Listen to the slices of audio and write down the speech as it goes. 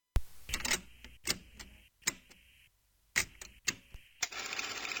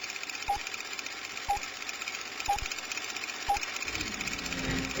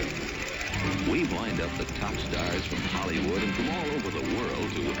Hollywood and from all over the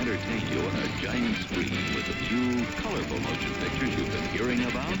world to entertain you on a giant screen with the few colorful motion pictures you've been hearing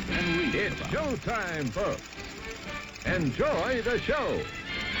about and reading It's about. showtime, folks. Enjoy the show.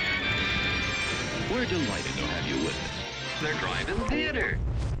 We're delighted to have you with us. They're Drive-In Theater.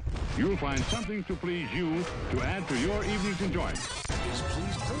 You'll find something to please you to add to your evening's enjoyment. Is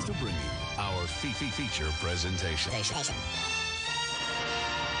pleased to bring you our feature presentation.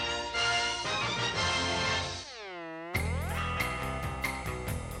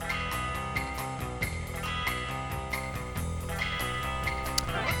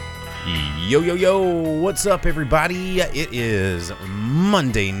 Yo, what's up, everybody? It is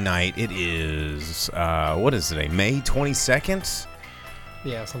Monday night. It is, what is today, May 22nd?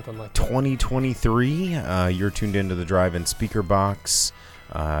 Yeah, something like that. 2023. You're tuned into the Drive-In Speaker Box.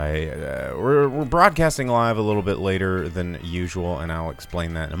 We're broadcasting live a little bit later than usual, and I'll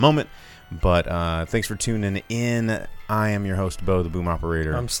explain that in a moment. But thanks for tuning in. I am your host, Bo, the Boom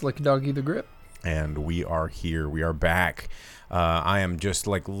Operator. I'm Slick Doggy the Grip. And we are here. We are back. I am just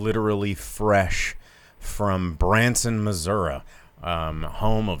like literally fresh from Branson, Missouri,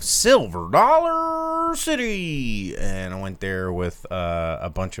 home of Silver Dollar City. And I went there with a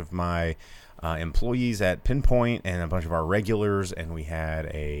bunch of my employees at Pinpoint and a bunch of our regulars, and we had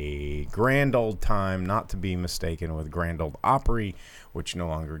a grand old time, not to be mistaken with Grand Ole Opry, which no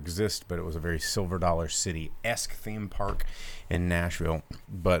longer exists, but it was a very Silver Dollar City-esque theme park in Nashville.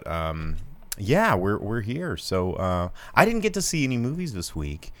 But yeah, we're here. So I didn't get to see any movies this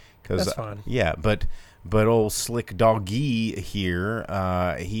week because That's fine. Yeah, but old Slick Doggy here,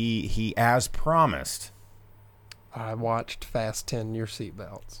 he as promised. I watched Fasten Your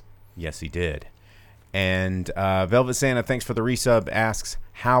Seatbelts. Yes, he did. And Velvet Santa, thanks for the resub, asks,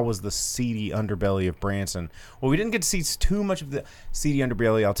 how was the seedy underbelly of Branson? Well, we didn't get to see too much of the seedy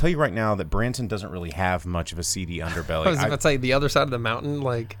underbelly. I'll tell you right now that Branson doesn't really have much of a seedy underbelly. I was about to say, the other side of the mountain,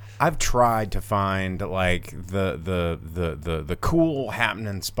 like... I've tried to find, like, the cool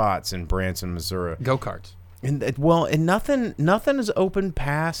happening spots in Branson, Missouri. Go-karts. And nothing is open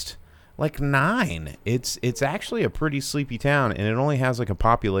past... like 9. It's actually a pretty sleepy town, and it only has like a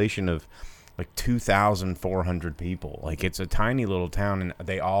population of like 2,400 people. Like, it's a tiny little town, and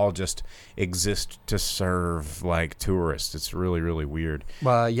they all just exist to serve like tourists. It's really, really weird.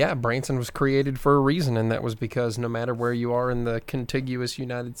 Yeah, Branson was created for a reason, and that was because no matter where you are in the contiguous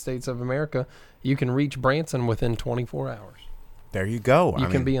United States of America, you can reach Branson within 24 hours. There you go. You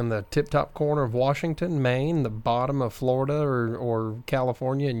can be in the tip-top corner of Washington, Maine, the bottom of Florida, or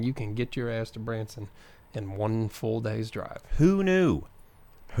California, and you can get your ass to Branson in one full day's drive. Who knew?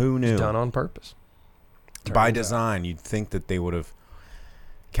 It's done on purpose. By design, you'd think that they would have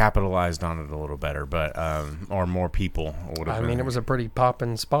capitalized on it a little better, but or more people would have. I mean, it was a pretty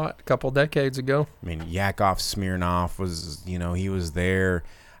poppin' spot a couple decades ago. I mean, Yakov Smirnoff was, he was there.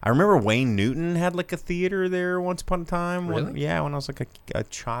 I remember Wayne Newton had like a theater there once upon a time. Really? When I was like a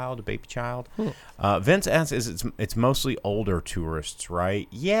baby child. Vince asks, it's mostly older tourists, right?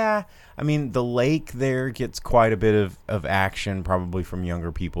 Yeah. I mean, the lake there gets quite a bit of action, probably from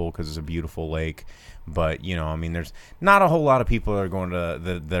younger people because it's a beautiful lake. But I mean, there's not a whole lot of people that are going to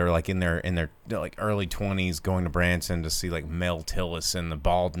that are like in their like early 20s going to Branson to see like Mel Tillis and the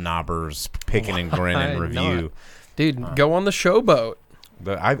Bald Knobbers picking and grinning review. Dude, go on the Showboat.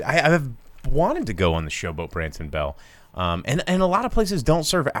 I've wanted to go on the Showboat Branson Belle. And a lot of places don't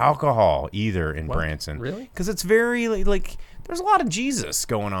serve alcohol either in Branson. Really? Because it's very, like, there's a lot of Jesus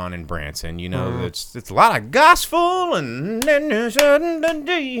going on in Branson. It's a lot of gospel and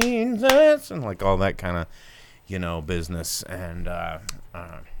Jesus and like all that kind of, business. And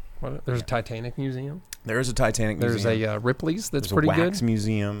there's a Titanic museum. There is a Titanic museum. There's a Ripley's that's there's pretty a wax good.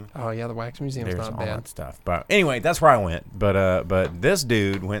 museum. Oh yeah, the wax museum's There's not all bad. that stuff. But anyway, that's where I went. But this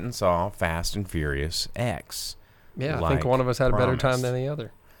dude went and saw Fast and Furious X. Yeah, I think one of us had a better time than the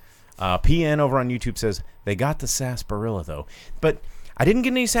other. PN over on YouTube says they got the sarsaparilla though, but I didn't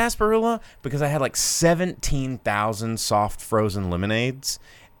get any sarsaparilla because I had like 17,000 soft frozen lemonades.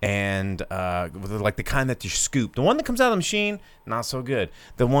 And like the kind that you scoop. The one that comes out of the machine, not so good.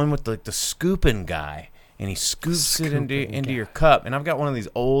 The one with the scooping guy, and he scoops it into your cup. And I've got one of these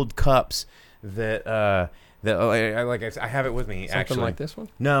old cups that I have it with me. Something actually, like this one?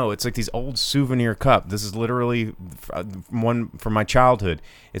 No, it's like these old souvenir cup. This is literally one from my childhood.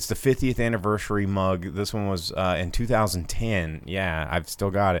 It's the 50th anniversary mug. This one was in 2010. Yeah, I've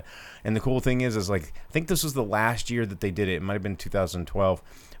still got it. And the cool thing is like I think this was the last year that they did it. It might have been 2012.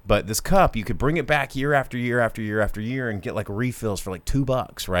 But this cup, you could bring it back year after year after year after year and get like refills for like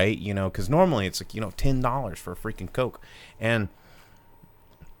 $2, right? Because normally it's like $10 for a freaking Coke. And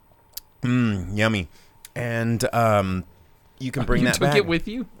yummy. And you can bring You that took back. it with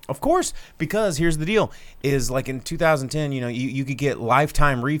you? Of course, because here's the deal: is like in 2010, you could get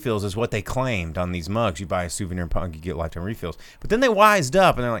lifetime refills, is what they claimed on these mugs. You buy a souvenir mug, you get lifetime refills. But then they wised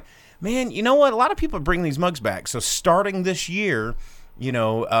up and they're like, man, you know what? A lot of people bring these mugs back. So starting this year,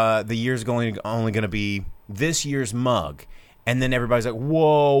 the year's only going to be this year's mug. And then everybody's like,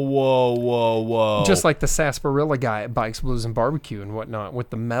 whoa, whoa, whoa, whoa. Just like the sarsaparilla guy at Bikes, Blues, and Barbecue and whatnot with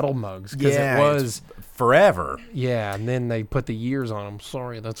the metal mugs. Because Yeah, it was forever. Yeah, and then they put the years on them.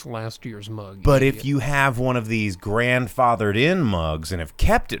 Sorry, that's last year's mug. But if you have one of these grandfathered in mugs and have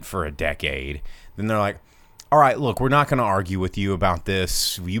kept it for a decade, then they're like, all right, look, we're not going to argue with you about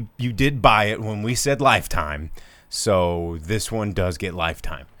this. You did buy it when we said lifetime. So this one does get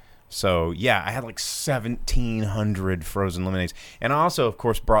lifetime. So, yeah, I had like 1,700 frozen lemonades. And I also, of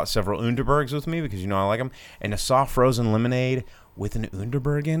course, brought several Underbergs with me because, I like them. And a soft frozen lemonade with an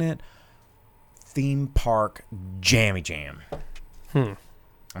Underberg in it, theme park jammy jam. I'm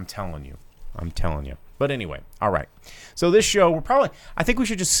telling you. But anyway, all right. So this show, I think we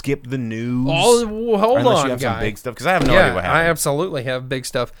should just skip the news. Oh, hold unless on, you have guy. some big stuff, because I have no idea what happened. I absolutely have big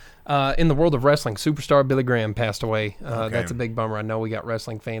stuff. In the world of wrestling, superstar Billy Graham passed away. That's a big bummer. I know we got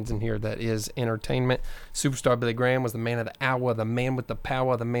wrestling fans in here. That is entertainment. Superstar Billy Graham was the man of the hour, the man with the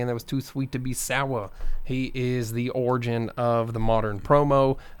power, the man that was too sweet to be sour. He is the origin of the modern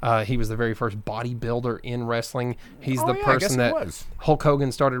promo. He was the very first bodybuilder in wrestling. He's the person that Hulk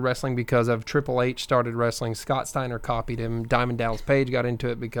Hogan started wrestling because of. Triple H started wrestling. Scott Steiner copied him. Diamond Dallas Page got into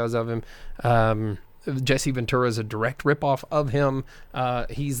it because of him. Jesse Ventura is a direct ripoff of him.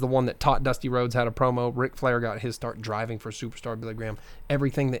 He's the one that taught Dusty Rhodes how to promo. Ric Flair got his start driving for Superstar Billy Graham.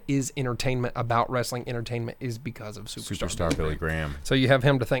 Everything that is entertainment about wrestling entertainment is because of Superstar Billy Graham. So you have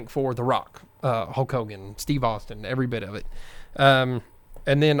him to thank for The Rock, Hulk Hogan, Steve Austin, every bit of it.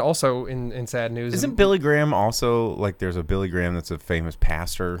 And then also in sad news, Isn't Billy Graham also like there's a Billy Graham that's a famous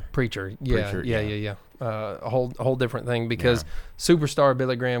pastor? Preacher. Yeah. A whole different thing because Superstar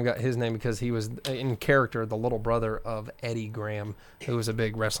Billy Graham got his name because he was in character the little brother of Eddie Graham, who was a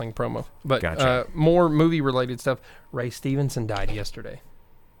big wrestling promo. But Gotcha. More movie related stuff. Ray Stevenson died yesterday.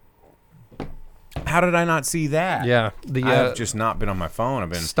 How did I not see that? Yeah, I've just not been on my phone. I've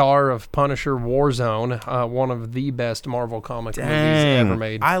been star of Punisher Warzone, one of the best Marvel comic movies ever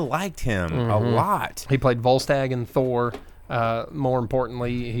made. I liked him a lot. He played Volstagg in Thor. More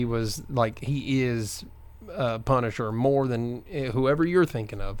importantly, he is Punisher more than whoever you're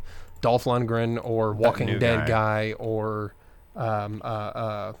thinking of, Dolph Lundgren or Walking Dead guy or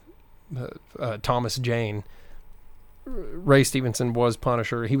Thomas Jane. Ray Stevenson was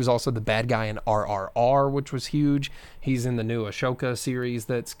Punisher. He was also the bad guy in RRR, which was huge. He's in the new Ashoka series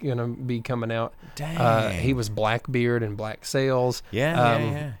that's going to be coming out. Dang. He was Blackbeard in Black Sails.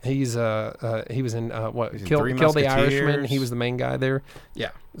 Yeah. He was in Kill Three the Irishman. Musketeers. He was the main guy there.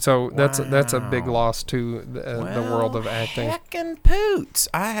 Yeah. So that's a big loss to the world of acting. Heckin' poots.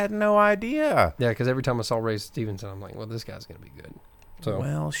 I had no idea. Yeah, because every time I saw Ray Stevenson, I'm like, well, this guy's going to be good. So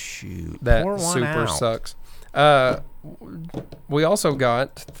Well, shoot. that Pour one super out. sucks. We also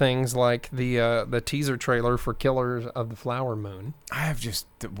got things like the teaser trailer for Killers of the Flower Moon. I've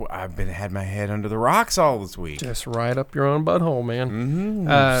had my head under the rocks all this week. Just right up your own butthole,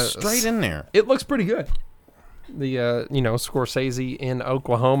 man. Straight in there. It looks pretty good. The Scorsese in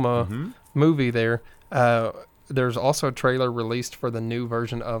Oklahoma movie there. There's also a trailer released for the new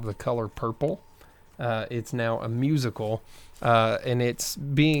version of The Color Purple. It's now a musical, and it's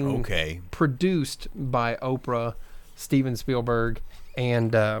being produced by Oprah, Steven Spielberg,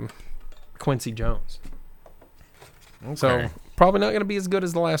 and Quincy Jones. Okay. So probably not going to be as good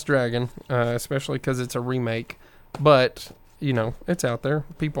as The Last Dragon, especially because it's a remake. But it's out there.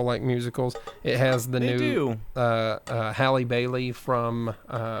 People like musicals. It has the new Halle Bailey from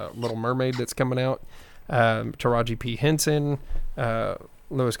Little Mermaid that's coming out. Taraji P. Henson.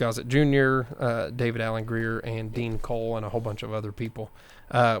 Louis Gossett Jr., David Alan Grier, and Dean Cole, and a whole bunch of other people.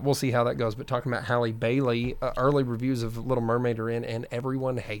 We'll see how that goes. But talking about Halle Bailey, early reviews of Little Mermaid are in, and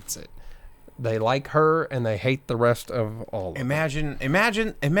everyone hates it. They like her, and they hate the rest of all of them.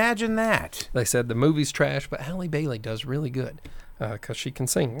 Imagine that. They said the movie's trash, but Halle Bailey does really good because she can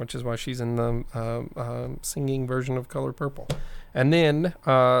sing, which is why she's in the singing version of Color Purple. And then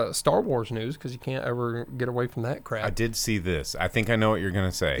Star Wars news, because you can't ever get away from that crap. I did see this. I think I know what you're going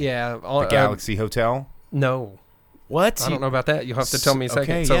to say. Yeah. The Galaxy Hotel? No. What? I don't know about that. You'll have to tell me a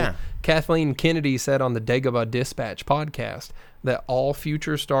second. Okay, So yeah. Kathleen Kennedy said on the Dagobah Dispatch podcast that all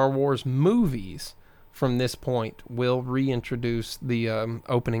future Star Wars movies from this point will reintroduce the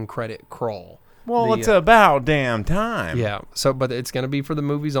opening credit crawl. Well, it's about damn time. Yeah. So, but it's going to be for the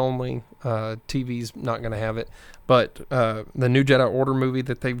movies only. TV's not going to have it. But the new Jedi Order movie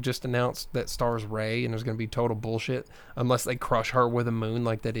that they've just announced that stars Rey and is going to be total bullshit unless they crush her with a moon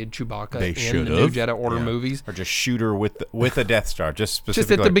like they did Chewbacca in the new Jedi Order movies. Or just shoot her with a Death Star, just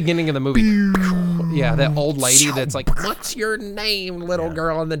specifically. Just at the beginning of the movie. Yeah, that old lady that's like, "What's your name, little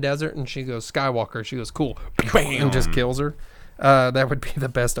girl in the desert?" And she goes, "Skywalker." She goes, "Cool." Bam. And just kills her. That would be the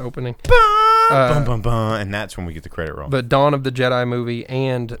best opening. Bum, bum, bum, and that's when we get the credit roll. The Dawn of the Jedi movie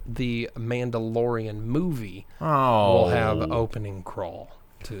and the Mandalorian movie will have opening crawl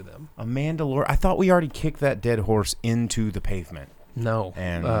to them. A Mandalorian. I thought we already kicked that dead horse into the pavement. No,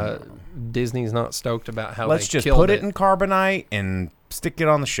 And Disney's not stoked about how let's they just killed put it in carbonite and stick it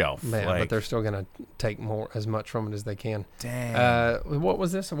on the shelf. Man, but they're still gonna take as much from it as they can. Dang. What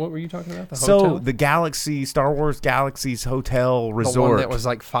was this? What were you talking about? The so hotel? the Galaxy, Star Wars Galaxy's hotel resort. The one that was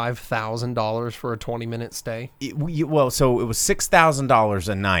like $5,000 for a 20-minute stay. So it was $6,000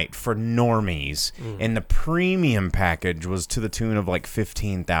 a night for normies, and the premium package was to the tune of like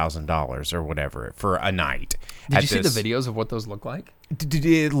 $15,000 or whatever for a night. Did you see the videos of what those look like?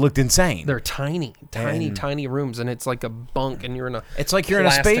 It looked insane. They're tiny rooms, and it's like a bunk, and you're in a. It's like you're in a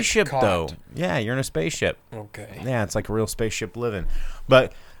plastic spaceship, cot. though. Yeah, you're in a spaceship. Okay. Yeah, it's like a real spaceship living.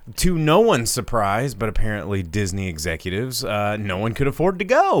 But to no one's surprise, but apparently Disney executives, no one could afford to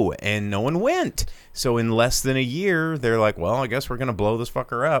go, and no one went. So in less than a year, they're like, well, I guess we're going to blow this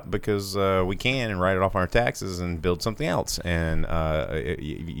fucker up because we can and write it off on our taxes and build something else. And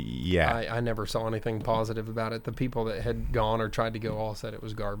yeah. I never saw anything positive about it. The people that had gone or tried to go all said it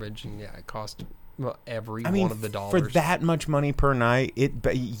was garbage, and yeah, it cost every one of the dollars. For that much money per night,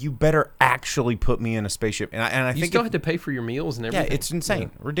 you better actually put me in a spaceship. And I you think still had to pay for your meals and everything. Yeah, it's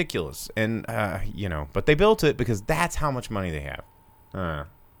insane, ridiculous, and but they built it because that's how much money they have.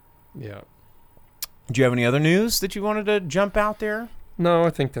 Yeah. Do you have any other news that you wanted to jump out there? No,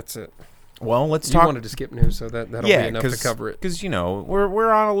 I think that's it. Well, let's you talk. You wanted to skip news, so that'll be enough to cover it. Because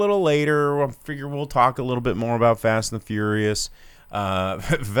we're on a little later. I figure we'll talk a little bit more about Fast and the Furious.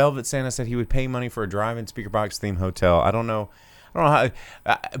 Velvet Santa said he would pay money for a drive-in speaker box theme hotel. I don't know how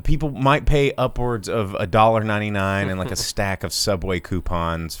people might pay upwards of $1.99 and like a stack of Subway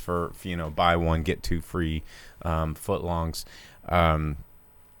coupons for buy one get two free footlongs.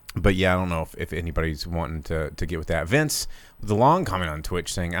 But yeah, I don't know if anybody's wanting to get with that. Vince, the long comment on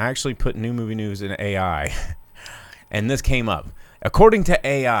Twitch saying, I actually put new movie news in AI, and this came up. According to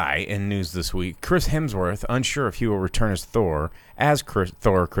AI in news this week, Chris Hemsworth, unsure if he will return as Thor, Chris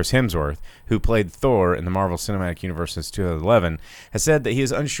Hemsworth, who played Thor in the Marvel Cinematic Universe since 2011, has said that he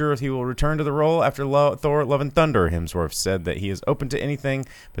is unsure if he will return to the role after Thor Love and Thunder. Hemsworth said that he is open to anything,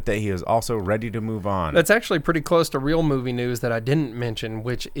 but that he is also ready to move on. That's actually pretty close to real movie news that I didn't mention,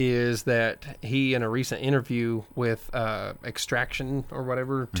 which is that he, in a recent interview with Extraction or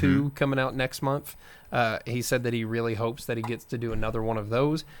whatever, 2 coming out next month, he said that he really hopes that he gets to do another one of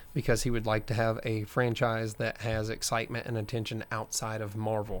those because he would like to have a franchise that has excitement and attention outside of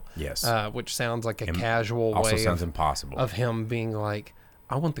Marvel. Yes. Which sounds like a casual also way sounds impossible. of him being like,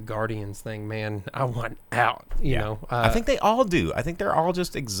 I want the Guardians thing, man. I want out, you know. I think they all do. I think they're all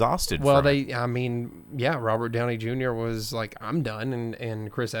just exhausted Well, from it. Robert Downey Jr. was like, I'm done.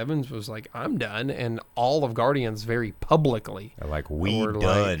 And Chris Evans was like, I'm done. And all of Guardians very publicly. They're like, were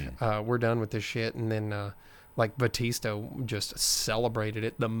done. Like, we're done with this shit. And then, like, Batista just celebrated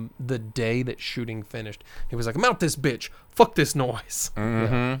it the day that shooting finished. He was like, I'm out this bitch. Fuck this noise.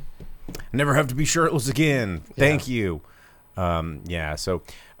 Mm-hmm. Yeah. Never have to be shirtless again. Thank you.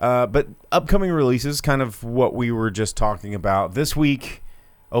 But upcoming releases, kind of what we were just talking about this week,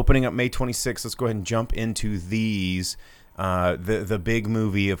 opening up May 26th. Let's go ahead and jump into these. The big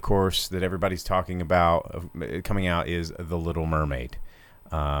movie, of course, that everybody's talking about coming out is The Little Mermaid.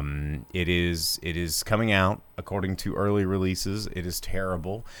 It is coming out according to early releases. It is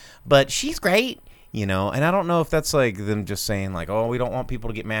terrible, but she's great. And I don't know if that's like them just saying like, oh, we don't want people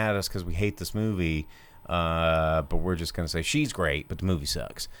to get mad at us because we hate this movie. But we're just going to say she's great, but the movie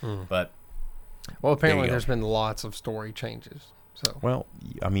sucks. But apparently there's been lots of story changes. So well,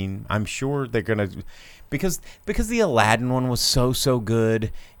 I mean, I'm sure they're going to because the Aladdin one was so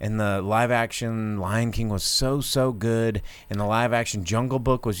good, and the live action Lion King was so good, and the live action Jungle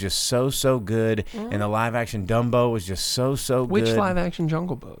Book was just so good, and the live action Dumbo was just so good. Which live action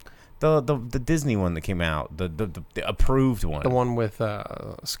Jungle Book? The Disney one that came out, the approved one. The one with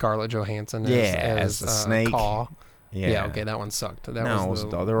Scarlett Johansson as a snake. Caw. Yeah, okay, that one sucked. That was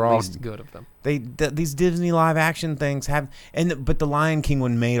the they're all least good of them. These Disney live action things but the Lion King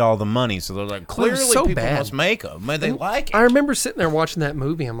one made all the money, so they're like, clearly so people bad. must make them. They like it. I remember sitting there watching that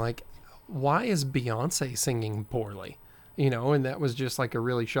movie. I'm like, why is Beyonce singing poorly? And that was just like a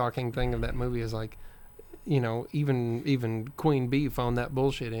really shocking thing of that movie is like, even Queen Bee phoned that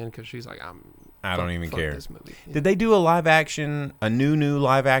bullshit in because she's like, I don't even care. This movie. Yeah. Did they do a new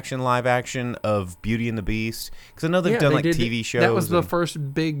live action of Beauty and the Beast? Because I know they've done like TV shows. That was the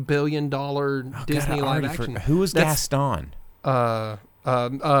first big $1 billion Disney live action. Who was Gaston?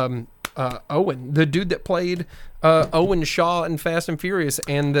 Owen, the dude that played Owen Shaw in Fast and Furious,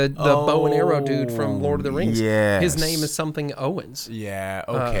 and the bow and arrow dude from Lord of the Rings. Yes. His name is something Owens. Yeah.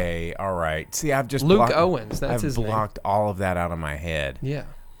 Okay. All right. See, I've just Luke Owens. That's his name. I've blocked all of that out of my head. Yeah.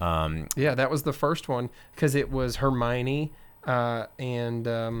 Yeah, that was the first one because it was Hermione and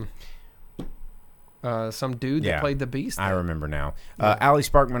some dude that played the Beast. I remember now. Ali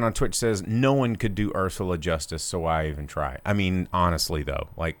Sparkman on Twitch says, no one could do Ursula justice, so why even try? I mean, honestly, though,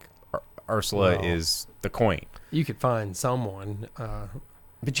 like, Ursula is the queen. You could find someone.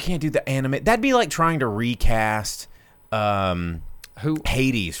 But you can't do the anime. That'd be like trying to recast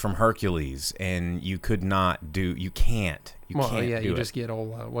Hades from Hercules, and you could not do. You can't. You just get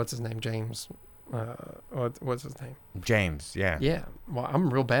old. What's his name? James. What's his name? James. Yeah. Yeah. Well,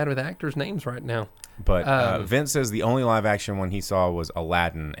 I'm real bad with actors' names right now. But Vince says the only live action one he saw was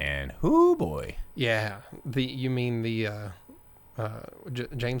Aladdin, and hoo boy. Yeah. You mean the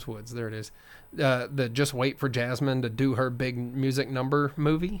James Woods? There it is. The Just Wait for Jasmine to do her big music number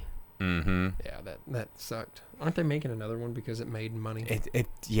movie. Mm-hmm. Yeah, that sucked. Aren't they making another one because it made money?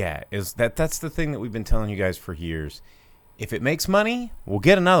 That's the thing that we've been telling you guys for years. If it makes money, we'll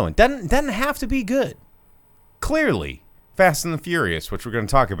get another one. Doesn't have to be good. Clearly, Fast and the Furious, which we're going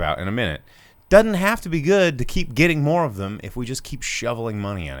to talk about in a minute, doesn't have to be good to keep getting more of them if we just keep shoveling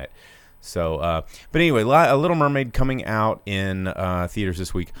money on it. So, but anyway, A Little Mermaid coming out in theaters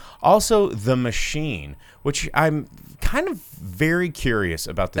this week. Also, The Machine, which I'm kind of very curious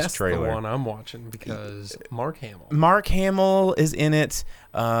about this trailer. That's the one I'm watching because Mark Hamill. Mark Hamill is in it.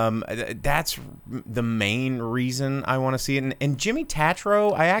 That's the main reason I want to see it. And Jimmy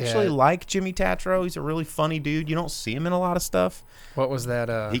Tatro, I actually like Jimmy Tatro. He's a really funny dude. You don't see him in a lot of stuff. What was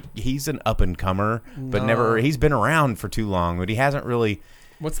that? He's an up-and-comer, but he's been around for too long, but he hasn't really...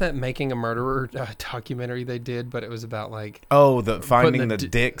 What's that Making a Murderer documentary they did? But it was about like finding the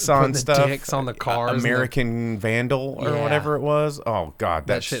dicks on stuff, the dicks on the cars, American Vandal or whatever it was. Oh God,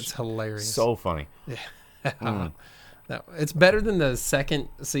 that shit's hilarious. So funny. Yeah. No, it's better than the second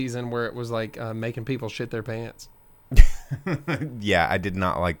season where it was like making people shit their pants. Yeah, I did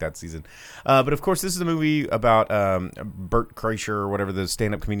not like that season. But of course, this is a movie about Bert Kreischer or whatever, the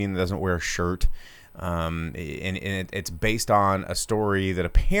stand-up comedian that doesn't wear a shirt. And it's based on a story that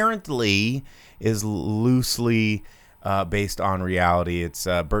apparently is loosely based on reality. It's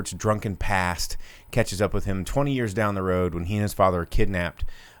Bert's drunken past catches up with him 20 years down the road when he and his father are kidnapped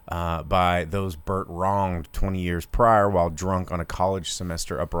by those Bert wronged 20 years prior while drunk on a college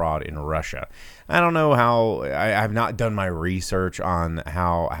semester abroad in Russia. I don't know how. I've not done my research on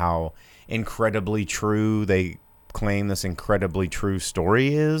how incredibly true they claim this incredibly true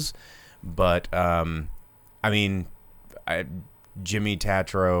story is. But, I mean, Jimmy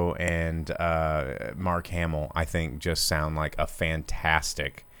Tatro and Mark Hamill, I think, just sound like a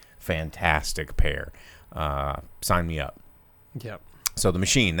fantastic, fantastic pair. Sign me up. Yep. So The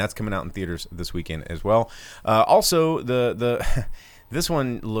Machine, that's coming out in theaters this weekend as well. Also, this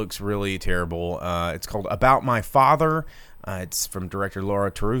one looks really terrible. It's called About My Father. It's from director Laura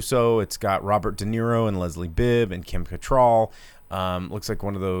Taruso. It's got Robert De Niro and Leslie Bibb and Kim Cattrall. Looks like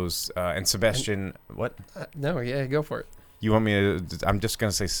one of those, and Sebastian, what? No, yeah, go for it. You want me to, I'm just going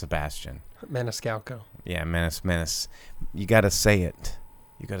to say Sebastian. Maniscalco. Yeah, Menace. You got to say it.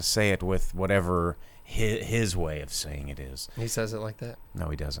 You got to say it with whatever his way of saying it is. He says it like that? No,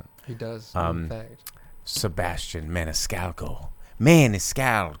 he doesn't. He does, in fact. Sebastian Maniscalco.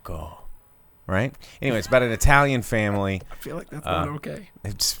 Right? Anyway, it's about an Italian family. I feel like that's not okay.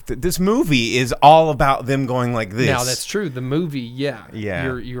 This movie is all about them going like this. Now, that's true. The movie, yeah.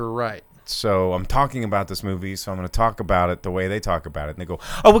 You're right. So I'm talking about this movie, so I'm going to talk about it the way they talk about it. And they go,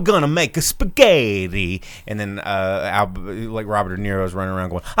 oh, we're going to make a spaghetti. And then like Robert De Niro's running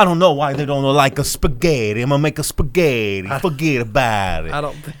around going, I don't know why they don't like a spaghetti. I'm going to make a spaghetti. Forget about it. I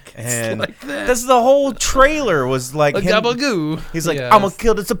don't think it's like that. That's the whole trailer was like a gabagoo. He's like, I'm going to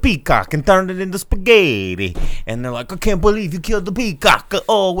kill this peacock and turn it into spaghetti. And they're like, I can't believe you killed the peacock.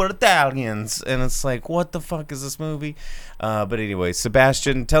 Oh, we're Italians. And it's like, what the fuck is this movie? But anyway,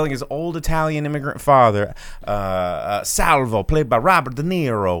 Sebastian telling his old Italian immigrant father, Salvo, played by Robert De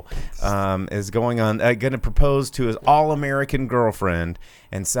Niro, is going to propose to his all-American girlfriend,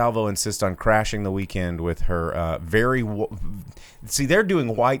 and Salvo insists on crashing the weekend with her see, they're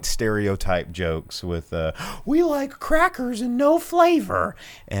doing white stereotype jokes with we like crackers and no flavor,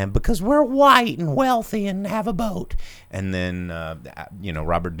 and because we're white and wealthy and have a boat. And then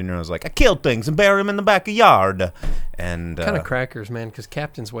Robert De Niro's like, I kill things and bury them in the backyard. And kind of crackers, man, because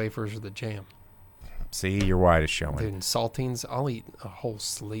Captain's wafers are the jam. See, your white is showing. Dude, and saltines, I'll eat a whole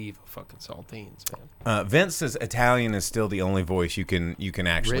sleeve of fucking saltines, man. Vince says Italian is still the only voice you can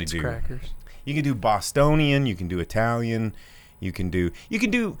actually Ritz do. crackers. You can do Bostonian, you can do Italian, you can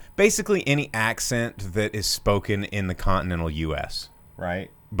do basically any accent that is spoken in the continental U.S.,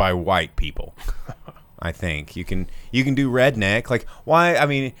 right? By white people. I think you can do redneck. Like, why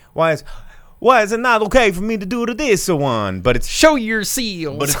is it not okay for me to do this one? But it's show your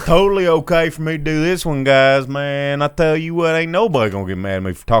seals. But it's totally okay for me to do this one, guys. Man, I tell you what, ain't nobody gonna get mad at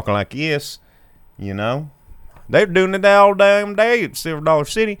me for talking like this. You know, they're doing it all damn day at Silver Dollar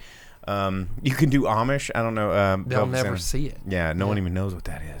City. You can do Amish. I don't know. They'll never see it. Yeah, no one even knows what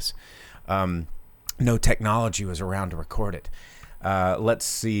that is. No technology was around to record it. Let's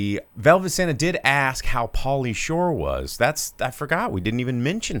see. Velvet Santa did ask how Pauly Shore was. I forgot. We didn't even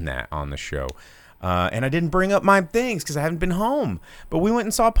mention that on the show. And I didn't bring up my things because I haven't been home. But we went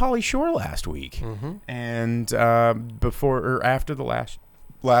and saw Pauly Shore last week. Mm-hmm. And before or after the last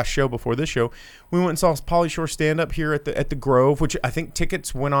show, before this show, we went and saw Pauly Shore stand up here at the Grove, which I think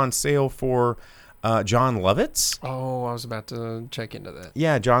tickets went on sale for John Lovitz. Oh, I was about to check into that.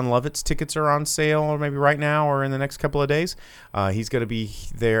 Yeah, John Lovitz tickets are on sale, or maybe right now or in the next couple of days. He's going to be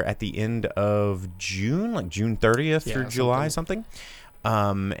there at the end of June, like June 30th through July, something.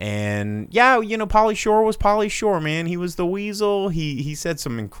 And yeah, Pauly Shore was Pauly Shore, man. He was the weasel. He said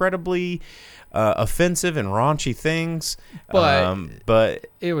some incredibly offensive and raunchy things, but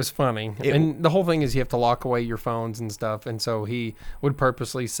it was funny. And the whole thing is you have to lock away your phones and stuff, and so he would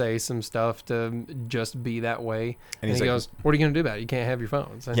purposely say some stuff to just be that way. And he goes, "What are you going to do about it? You can't have your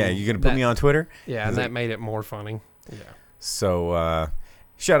phones." And you're going to put me on Twitter? Yeah, and that made it more funny. Yeah. So,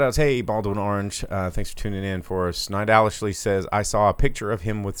 shout outs. Hey, Baldwin Orange. Thanks for tuning in for us. Night Owlishly says, I saw a picture of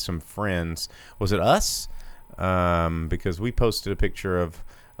him with some friends. Was it us? Because we posted a picture of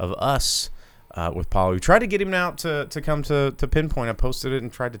us with Pauly. We tried to get him out to come to Pinpoint. I posted it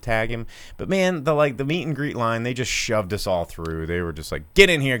and tried to tag him. But man, the meet and greet line, they just shoved us all through. They were just like, get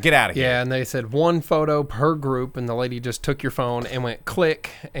in here, get out of here. Yeah, and they said one photo per group, and the lady just took your phone and went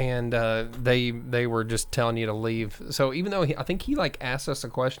click, and they were just telling you to leave. So even though I think he asked us a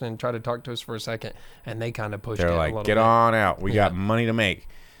question and tried to talk to us for a second, and they kind of pushed it a little bit. Get on out. We got money to make.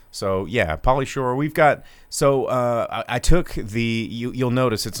 So, yeah, Pauly Shore, we've got... So, I took the... You'll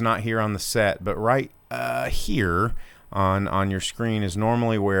notice it's not here on the set, but right here on your screen is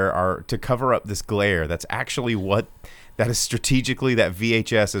normally where to cover up this glare. That's actually what... That is strategically... That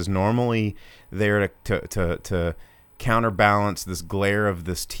VHS is normally there to counterbalance this glare of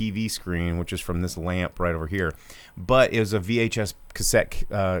this TV screen, which is from this lamp right over here. But it was a VHS cassette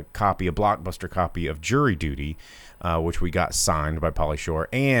copy, a Blockbuster copy of Jury Duty, which we got signed by Pauly Shore,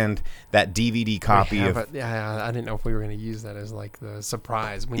 and that DVD copy of... I didn't know if we were going to use that as the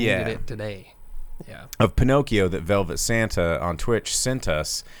surprise. We needed it today. Yeah. Of Pinocchio that Velvet Santa on Twitch sent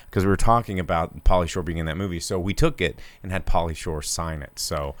us because we were talking about Pauly Shore being in that movie. So we took it and had Pauly Shore sign it.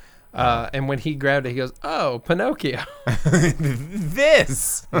 So... and when he grabbed it, he goes, "Oh, Pinocchio."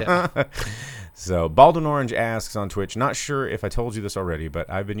 This. Yeah. So Baldwin Orange asks on Twitch, not sure if I told you this already, but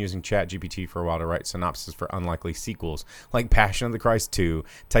I've been using ChatGPT for a while to write synopses for unlikely sequels like Passion of the Christ 2,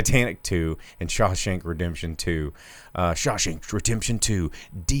 Titanic 2, and Shawshank Redemption 2. Shawshank Redemption 2,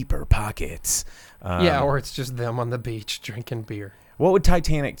 Deeper Pockets. Or it's just them on the beach drinking beer. What would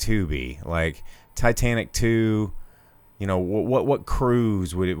Titanic 2 be? Like Titanic 2... what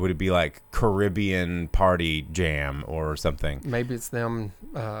cruise would it be, like Caribbean party jam or something? Maybe it's them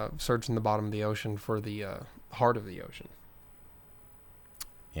searching the bottom of the ocean for the heart of the ocean.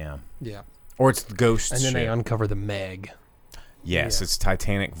 Yeah. Yeah. Or it's the ghost And then ship. they uncover the Meg. Yes, It's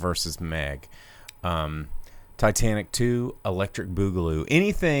Titanic versus Meg. Titanic 2, Electric Boogaloo.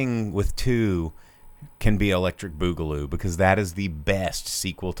 Anything with 2 can be Electric Boogaloo because that is the best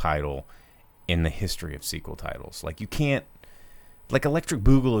sequel title in the history of sequel titles. You can't... Electric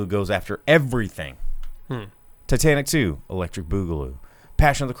Boogaloo goes after everything. Titanic 2, Electric Boogaloo.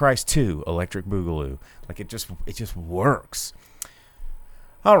 Passion of the Christ 2, Electric Boogaloo. It just works.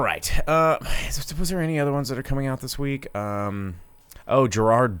 All right. Was there any other ones that are coming out this week?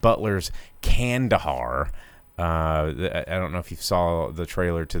 Gerard Butler's Kandahar. I don't know if you saw the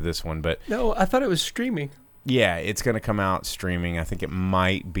trailer to this one, but... No, I thought it was streaming. Yeah, it's going to come out streaming. I think it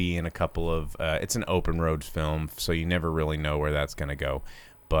might be in a couple of... it's an open road film, so you never really know where that's going to go.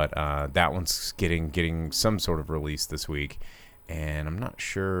 But that one's getting some sort of release this week. And I'm not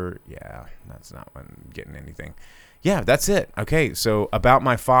sure... Yeah, that's not one getting anything. Yeah, that's it. Okay, so About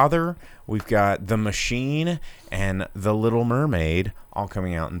My Father, we've got The Machine and The Little Mermaid all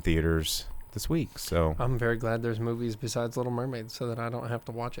coming out in theaters this week. So I'm very glad there's movies besides Little Mermaid so that I don't have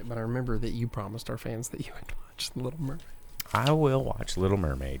to watch it. But I remember that you promised our fans that you would watch The Little Mermaid. I will watch Little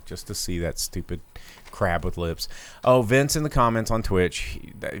Mermaid just to see that stupid crab with lips. Oh, Vince in the comments on Twitch.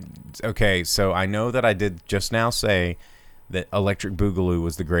 Okay, so I know that I did just now say that Electric Boogaloo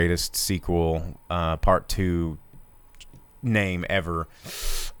was the greatest sequel, part 2 name ever,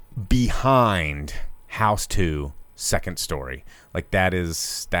 behind House 2 second story. Like that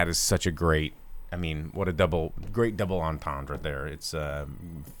is such a great, I mean, what a great double entendre there. It's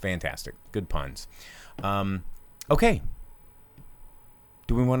fantastic. Good puns. Okay.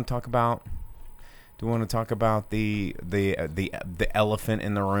 Do we want to talk about the elephant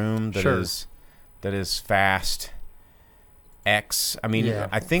in the room that is Fast X? I mean, yeah,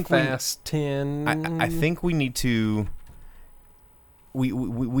 I think Fast 10. I think we need to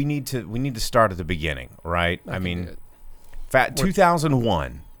we need to start at the beginning, right? I mean,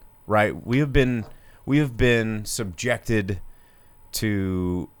 2001, right? We have been subjected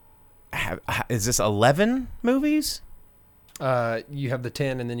to is this 11 movies? You have the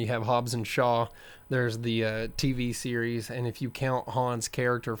 10, and then you have Hobbs and Shaw. There's the TV series, and if you count Han's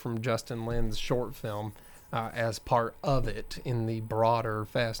character from Justin Lin's short film as part of it in the broader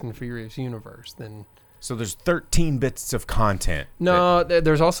Fast and Furious universe, then... So there's 13 bits of content. No,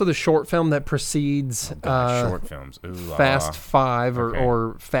 there's also the short film that precedes short films. Ooh, Fast 5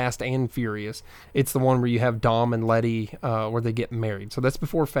 or Fast and Furious. It's the one where you have Dom and Letty where they get married. So that's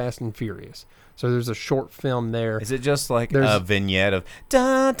before Fast and Furious. So there's a short film there. Is it just like a vignette of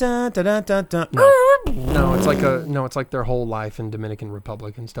da da da da da da? No, it's like their whole life in Dominican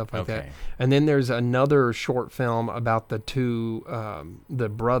Republic and stuff like that. And then there's another short film about the two the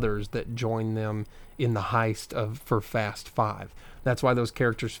brothers that join them in the heist for Fast 5. That's why those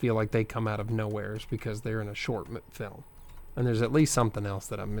characters feel like they come out of nowhere, is because they're in a short film. And there's at least something else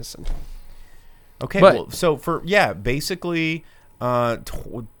that I'm missing. Okay, well, so basically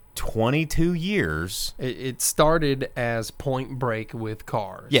 22 years. It started as Point Break with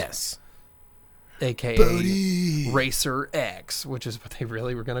cars. Yes. A.K.A. Racer X, which is what they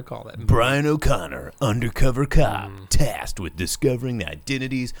really were going to call that movie. Brian O'Connor, undercover cop, tasked with discovering the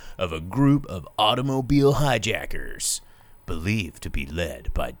identities of a group of automobile hijackers, believed to be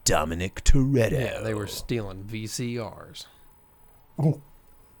led by Dominic Toretto. Yeah, they were stealing VCRs.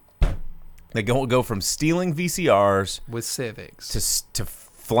 They go from stealing VCRs with Civics to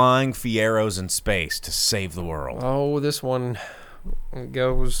flying Fieros in space to save the world. Oh, this one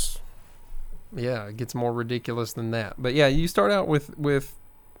goes... Yeah, it gets more ridiculous than that. But yeah, you start out with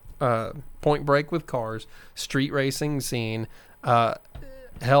Point Break with cars, street racing scene,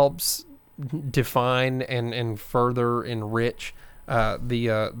 helps define and further enrich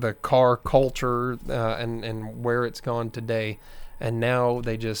the car culture and where it's gone today. And now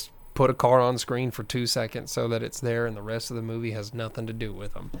they just put a car on screen for 2 seconds so that it's there, and the rest of the movie has nothing to do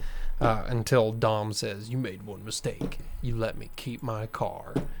with them. Until Dom says, "You made one mistake. You let me keep my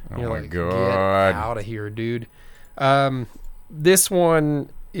car." Oh You're my like, God. Get out of here, dude. This one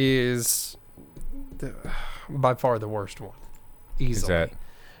is by far the worst one. Easily.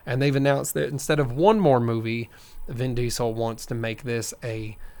 And they've announced that instead of one more movie, Vin Diesel wants to make this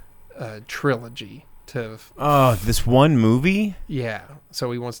a trilogy. This one movie? Yeah.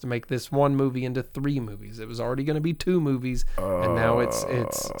 So he wants to make this one movie into 3 movies. It was already going to be 2 movies, and now it's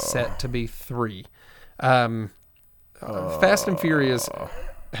set to be 3. Fast and Furious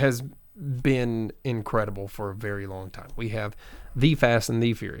has been incredible for a very long time. We have The Fast and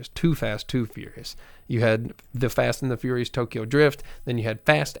the Furious, Too Fast, Too Furious. You had The Fast and the Furious Tokyo Drift. Then you had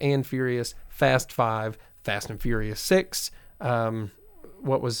Fast and Furious, Fast 5, Fast and Furious 6.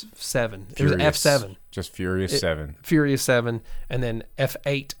 What was 7? It was F7. Just Furious 7. Furious 7, and then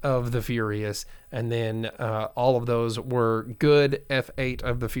F8 of the Furious, and then all of those were good. F8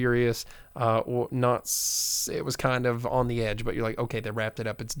 of the Furious, it was kind of on the edge, but you're like, okay, they wrapped it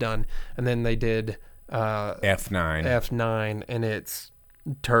up, it's done. And then they did F9, and it's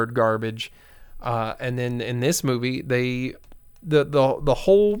turd garbage. And then in this movie, the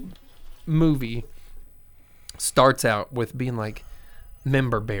whole movie starts out with being like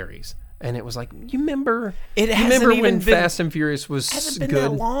member berries. and it was like, you remember? It you hasn't remember even when been- Fast and Furious was Hasn't been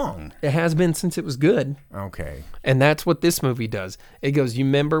good? that long. It has been since it was good. Okay. And that's what this movie does. It goes, you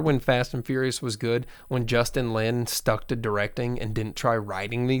remember when Fast and Furious was good, when Justin Lin stuck to directing and didn't try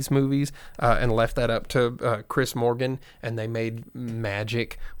writing these movies and left that up to Chris Morgan, and they made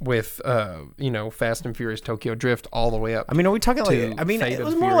magic with, Fast and Furious Tokyo Drift all the way up. I mean, are we talking to like? I mean, Fate it of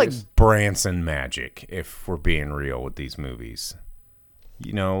was the more like Furious. Branson magic, if we're being real with these movies.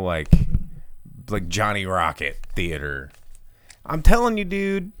 You know, like Johnny Rocket theater. I'm telling you,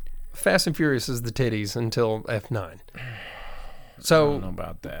 dude. Fast and Furious is the titties until F9. I So, don't know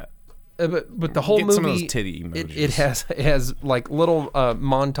about that. but the whole Get movie, some of those titty emojis. it has like little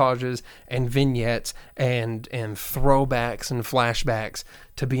montages and vignettes and throwbacks and flashbacks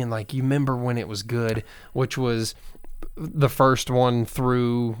to being like, you remember when it was good, which was the first one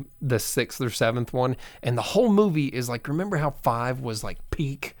through the 6th or 7th one, and the whole movie is like, remember how 5 was like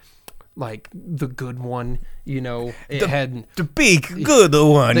peak, like the good one, it had The beak, good the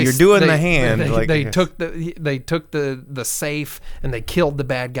one. You're doing the hand. They took the safe and they killed the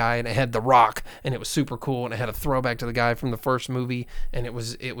bad guy, and it had The Rock, and it was super cool, and it had a throwback to the guy from the first movie, and it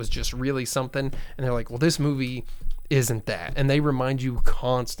was just really something. And they're like, well, this movie isn't that, and they remind you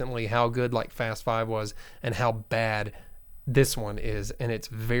constantly how good like Fast 5 was and how bad this one is, and it's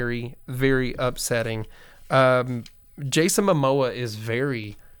very, very upsetting. Jason Momoa is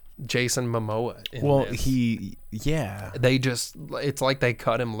very Jason Momoa in this. It's like they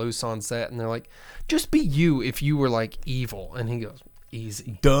cut him loose on set, and they're like, just be you if you were like evil, and he goes,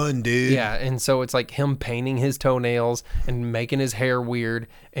 easy. Done, dude. Yeah, and so it's like him painting his toenails and making his hair weird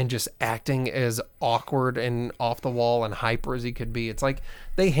and just acting as awkward and off the wall and hyper as he could be. It's like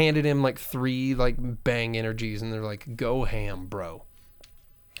they handed him like 3 like bang energies, and they're like, go ham, bro.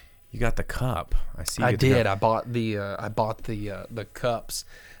 You got the cup. I see. I did. I bought the cups.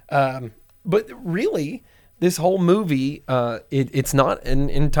 But really, this whole movie, it's not an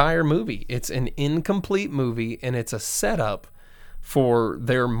entire movie. It's an incomplete movie, and it's a setup for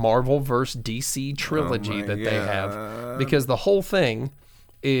their Marvel-verse DC trilogy that they have. Because the whole thing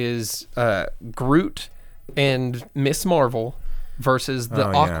is Groot and Miss Marvel versus the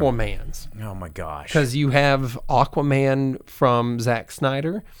Aquamans. Oh, my gosh. Because you have Aquaman from Zack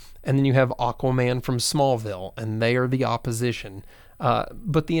Snyder, and then you have Aquaman from Smallville, and they are the opposition.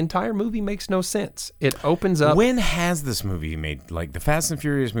 But the entire movie makes no sense. It opens up... When has this movie made... Like, the Fast and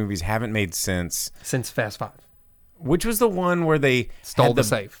Furious movies haven't made sense. Since Fast 5. Which was the one where they... Stole had the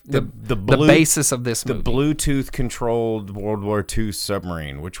safe. The blue, basis of this the movie. Bluetooth-controlled World War II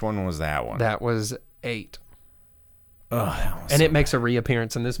submarine. Which one was that one? That was 8. Oh, And it makes a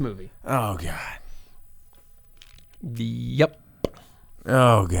reappearance in this movie. Oh, God. Yep.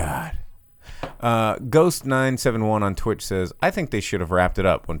 Oh, God. Ghost971 on Twitch says, I think they should have wrapped it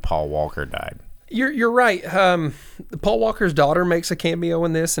up when Paul Walker died. You're right. Paul Walker's daughter makes a cameo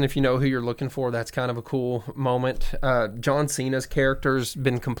in this, and if you know who you're looking for, that's kind of a cool moment. John Cena's character's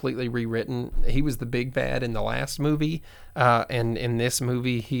been completely rewritten. He was the big bad in the last movie, and in this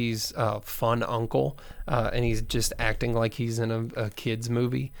movie, he's a fun uncle, and he's just acting like he's in a kid's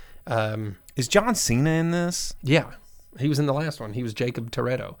movie. Is John Cena in this? Yeah, he was in the last one. He was Jacob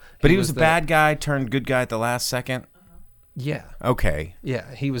Toretto. But he was a bad guy turned good guy at the last second? Yeah. Okay.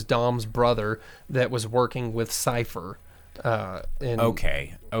 Yeah, he was Dom's brother that was working with Cypher.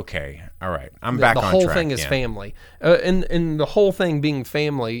 Okay. All right. I'm back on track. The whole thing is family. And the whole thing being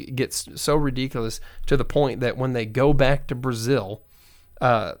family gets so ridiculous to the point that when they go back to Brazil,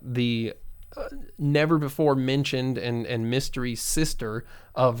 the never before mentioned and mystery sister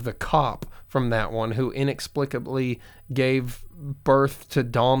of the cop from that one, who inexplicably gave birth to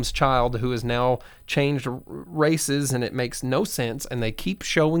Dom's child, who has now changed races, and it makes no sense, and they keep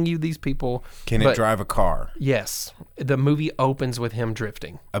showing you these people. Can it drive a car? Yes. The movie opens with him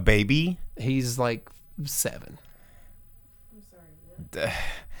drifting. A baby? He's like 7.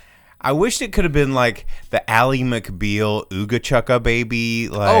 I wish it could have been like the Ally McBeal Ooga Chucka baby.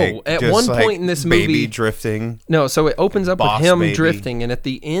 Like, at just one like point in this baby movie, drifting. No, so it opens up Boss with him baby. drifting, and at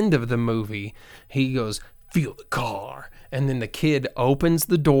the end of the movie, he goes, "Feel the car," and then the kid opens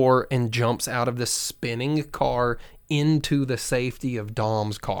the door and jumps out of the spinning car into the safety of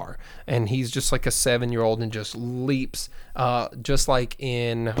Dom's car, and he's just like a 7-year-old and just leaps, just like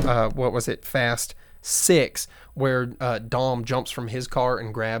in what was it, Fast 6, where Dom jumps from his car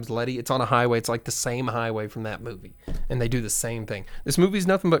and grabs Letty. It's on a highway. It's like the same highway from that movie, and they do the same thing. This movie's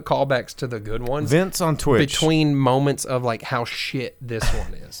nothing but callbacks to the good ones. Vince on Twitch. Between moments of like how shit this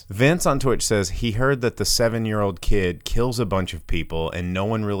one is. Vince on Twitch says he heard that the 7-year-old kid kills a bunch of people and no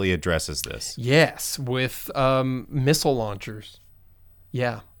one really addresses this. Yes, with missile launchers.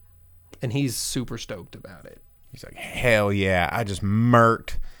 Yeah. and he's super stoked about it. He's like, hell yeah, I just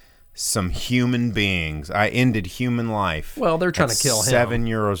murked some human beings. I ended human life. Well, they're trying at to kill him. 7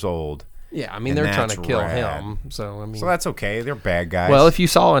 years old. Yeah, I mean, And they're trying to that's kill rad. him. So, I mean... So that's okay. They're bad guys. Well, if you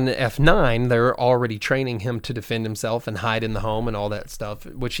saw in F9, they're already training him to defend himself and hide in the home and all that stuff,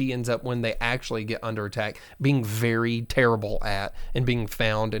 which he ends up, when they actually get under attack, being very terrible at and being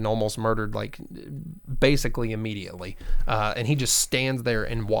found and almost murdered, like, basically immediately. And he just stands there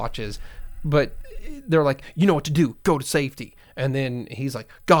and watches. But they're like, you know what to do. Go to safety. And then he's like,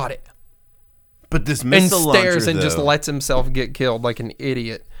 got it. But this And missile stares launcher, and just though- lets himself get killed like an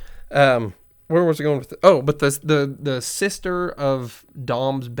idiot. Where was I going with it? Oh, but the sister of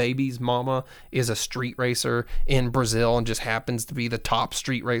Dom's baby's mama is a street racer in Brazil and just happens to be the top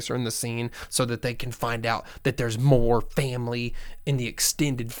street racer in the scene, so that they can find out that there's more family in the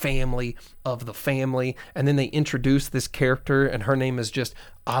extended family of the family. And then they introduce this character, and her name is just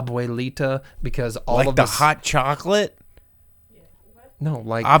Abuelita, because all like of the this... hot chocolate? No,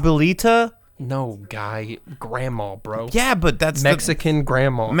 like... Abuelita? no, guy. Grandma, bro. Yeah, but that's Mexican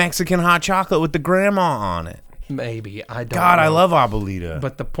grandma. the Mexican hot chocolate with the grandma on it. Maybe. I don't God, know. I love Abuelita.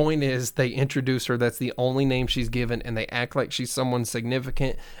 But the point is, they introduce her. That's the only name she's given, and they act like she's someone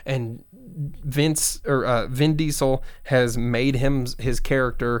significant. And Vin Diesel has made his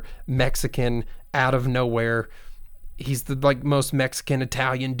character Mexican out of nowhere. He's the most Mexican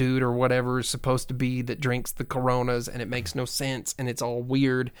Italian dude or whatever is supposed to be, that drinks the Coronas, and it makes no sense, and it's all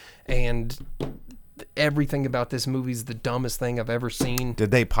weird, and everything about this movie is the dumbest thing I've ever seen. Did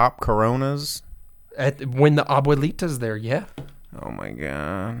they pop Coronas? When the Abuelita's there, yeah. Oh my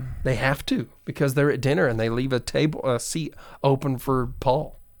God. They have to, because they're at dinner and they leave a seat open for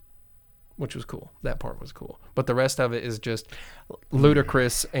Paul, which was cool. That part was cool. But the rest of it is just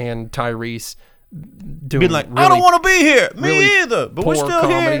Ludacris and Tyrese doing Being like, really I don't want to be here. Me really either. But we're poor still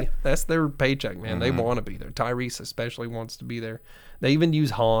comedy. here. That's their paycheck, man. They want to be there. Tyrese especially wants to be there. They even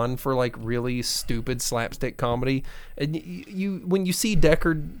use Han for like really stupid slapstick comedy. And you when you see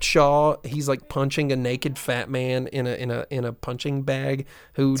Deckard Shaw, he's like punching a naked fat man in a punching bag.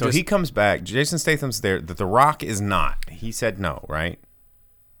 So he comes back. Jason Statham's there. That The Rock is not. He said no, right?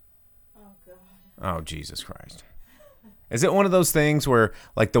 Oh, God. Oh, Jesus Christ. Is it one of those things where,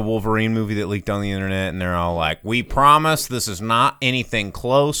 like the Wolverine movie that leaked on the internet, and they're all like, we promise this is not anything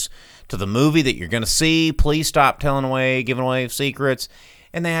close to the movie that you're going to see. Please stop giving away secrets.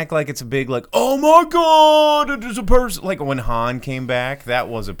 And they act like it's a big, like, oh my God, there's a person. Like when Han came back, that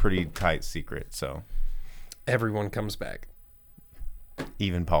was a pretty tight secret. So everyone comes back.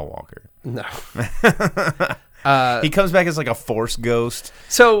 even Paul Walker. No. He comes back as like a Force ghost.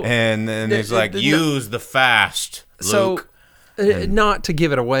 So And then he's like, use the fast, Luke. So, not to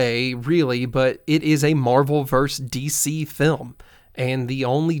give it away, really, but it is a Marvel versus DC film. And the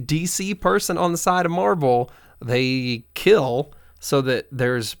only DC person on the side of Marvel, they kill so that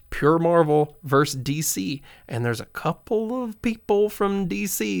there's pure Marvel versus DC. And there's a couple of people from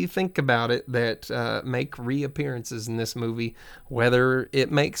DC, think about it, that make reappearances in this movie, whether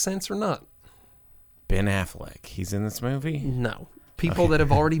it makes sense or not. Ben Affleck, he's in this movie? No. People that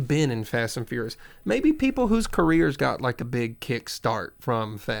have already been in Fast and Furious. Maybe people whose careers got like a big kickstart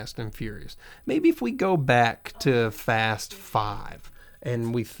from Fast and Furious. Maybe if we go back to Fast 5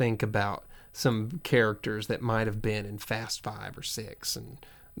 and we think about some characters that might have been in Fast 5 or 6 and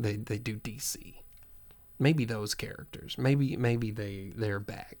they do DC. Maybe those characters. Maybe they're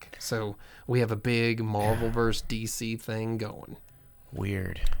back. So we have a big Marvel versus DC thing going.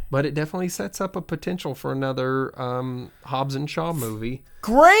 Weird. But it definitely sets up a potential for another Hobbs and Shaw movie.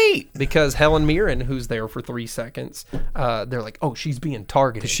 Great! Because Helen Mirren, who's there for 3 seconds, they're like, oh, she's being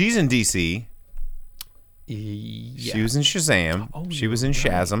targeted. She's in DC. Yeah. She was in Shazam. Oh, she was in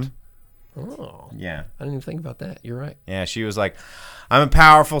Shazam. Oh, Yeah. I didn't even think about that. You're right. Yeah, she was like, I'm a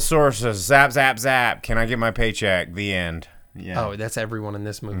powerful source. Zap, zap, zap. Can I get my paycheck? The end. Yeah. Oh, that's everyone in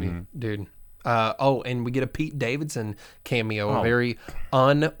this movie, dude. And we get a Pete Davidson cameo, a very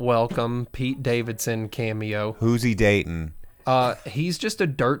unwelcome Pete Davidson cameo. Who's he dating? He's just a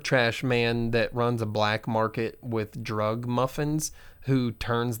dirt trash man that runs a black market with drug muffins who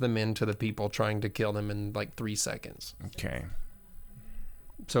turns them into the people trying to kill them in like 3 seconds. Okay.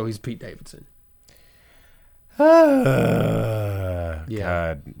 So he's Pete Davidson. God.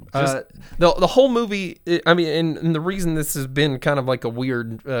 The whole movie, I mean, and the reason this has been kind of like a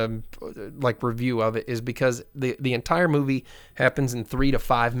weird like review of it is because the entire movie happens in 3 to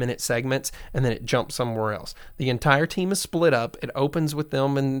 5 minute segments and then it jumps somewhere else. The entire team is split up. It opens with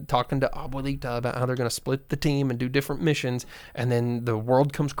them and talking to Abuelita about how they're going to split the team and do different missions, and then the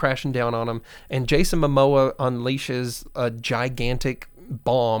world comes crashing down on them, and Jason Momoa unleashes a gigantic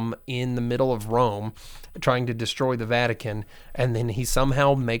bomb in the middle of Rome, trying to destroy the Vatican, and then he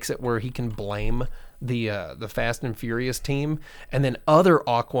somehow makes it where he can blame the Fast and Furious team, and then other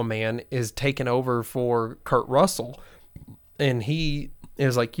Aquaman is taken over for Kurt Russell, and he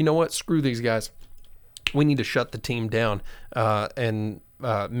is like, you know what, screw these guys, we need to shut the team down, and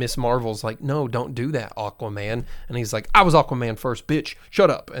Miss Marvel's like, no, don't do that, Aquaman. And he's like, I was Aquaman first, bitch,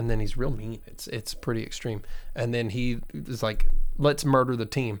 shut up. And then he's real mean. It's pretty extreme. And then he is like, let's murder the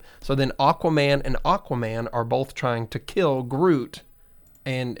team. So then Aquaman and Aquaman are both trying to kill Groot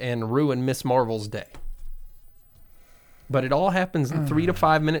and ruin Miss Marvel's day. But it all happens in 3 to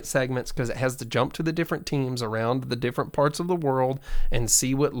 5 minute segments because it has to jump to the different teams around the different parts of the world and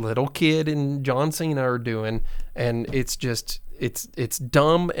see what Little Kid and John Cena are doing. And it's just, it's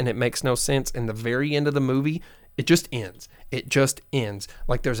dumb and it makes no sense. And the very end of the movie, it just ends. It just ends.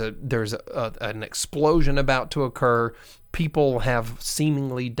 Like there's an explosion about to occur. People have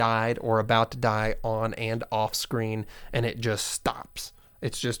seemingly died or about to die on and off screen, and it just stops.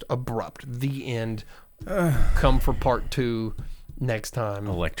 It's just abrupt. The end. Come for part 2 next time.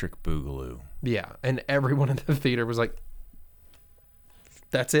 Electric Boogaloo. Yeah, and everyone in the theater was like,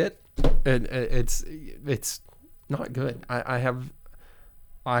 "That's it." And it's not good. I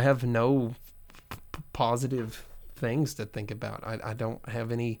have no positive things to think about. I don't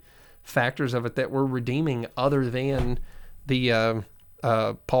have any factors of it that were redeeming other than the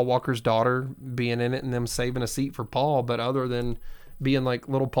Paul Walker's daughter being in it and them saving a seat for Paul. But other than being like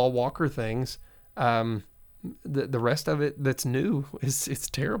little Paul Walker things. The rest of it that's new it's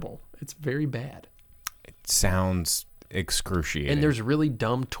terrible. It's very bad. It sounds excruciating. And there's really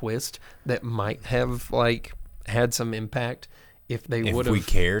dumb twist that might have like had some impact if they would have. If we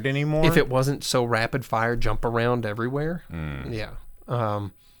cared anymore. If it wasn't so rapid fire, jump around everywhere. Yeah.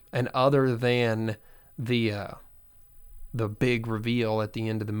 And other than the big reveal at the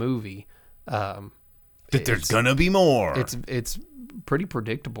end of the movie, that there's gonna be more. It's pretty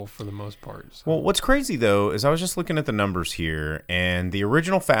predictable for the most part. So. Well, what's crazy though is I was just looking at the numbers here, and the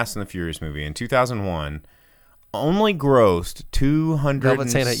original Fast and the Furious movie in 2001 only grossed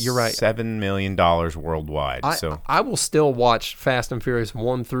 $207 million worldwide. I will still watch Fast and Furious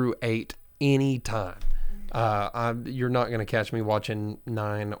 1 through 8 anytime. You're not going to catch me watching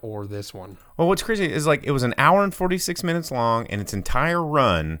 9 or this one. Well, what's crazy is like it was an hour and 46 minutes long, and its entire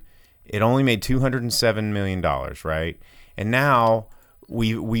run, it only made $207 million, right? And now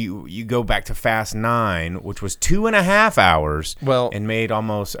you go back to Fast 9, which was 2.5 hours, and made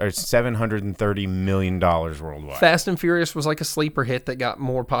almost $730 million worldwide. Fast and Furious was like a sleeper hit that got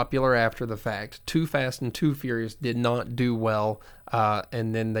more popular after the fact. Too Fast and Too Furious did not do well,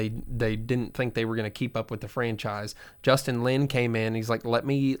 and then they didn't think they were going to keep up with the franchise. Justin Lin came in. He's like, let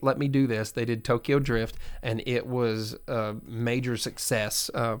me do this. They did Tokyo Drift, and it was a major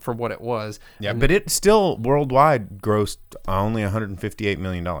success for what it was. Yeah, but it still worldwide grossed only $158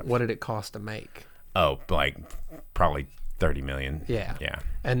 million. What did it cost to make? Oh, like probably $30 million. Yeah. Yeah.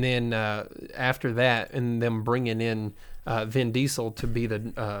 And then after that, and them bringing in Vin Diesel to be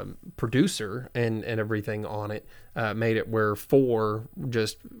the producer and everything on it, made it where 4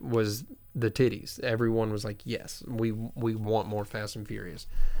 just was the titties. Everyone was like, yes, we want more Fast and Furious.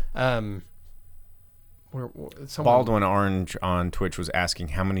 Baldwin Orange on Twitch was asking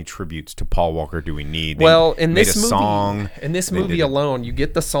how many tributes to Paul Walker do we need? Well, in this movie alone, you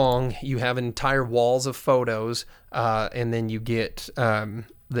get the song, you have entire walls of photos, and then you get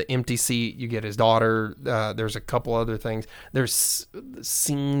the empty seat, you get his daughter, there's a couple other things. There's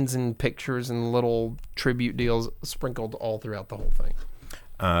scenes and pictures and little tribute deals sprinkled all throughout the whole thing.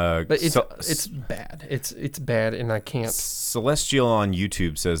 But it's bad. It's bad, and I can't. Celestial on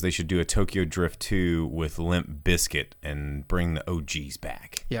YouTube says they should do a Tokyo Drift 2 with Limp Bizkit and bring the OGs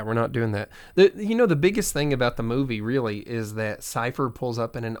back. Yeah, we're not doing that. The biggest thing about the movie really is that Cypher pulls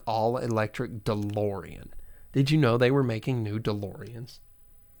up in an all-electric DeLorean. Did you know they were making new DeLoreans?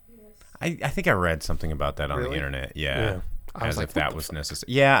 I think I read something about that on the internet. Yeah. As if that was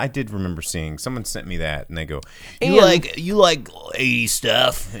necessary. Yeah, I did remember seeing. Someone sent me that, and they go, "You like 80s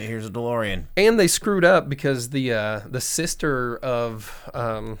stuff? Here's a DeLorean." And they screwed up because the sister of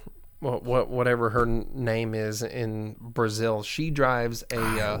whatever her name is in Brazil, she drives that's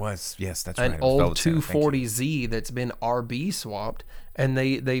right. an old 240Z that's been RB swapped, and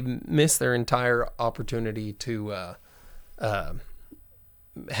they missed their entire opportunity to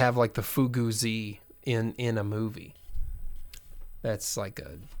have like the Fugu Z in a movie. That's like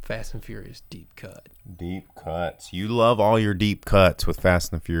a Fast and Furious deep cut. Deep cuts. You love all your deep cuts with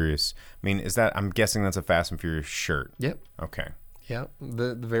Fast and Furious. I mean, I'm guessing that's a Fast and Furious shirt. Yep. Okay. Yeah,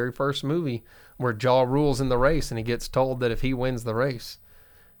 the very first movie where Jaw rules in the race, and he gets told that if he wins the race,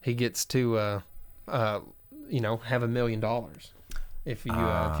 he gets to, have $1 million. If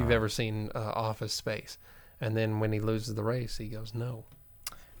you've ever seen Office Space, and then when he loses the race, he goes, "No,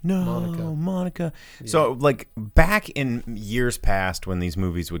 Monica." Yeah. So, like back in years past, when these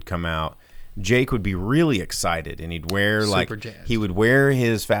movies would come out, Jake would be really excited, and he'd wear he would wear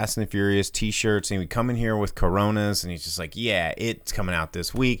his Fast and the Furious T-shirts, and he would come in here with Coronas, and he's just like, "Yeah, it's coming out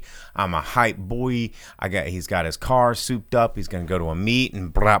this week. I'm a hype boy. He's got his car souped up. He's gonna go to a meet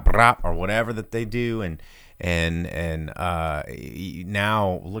and brap brap or whatever that they do, and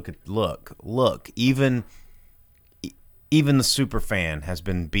now look, even the super fan has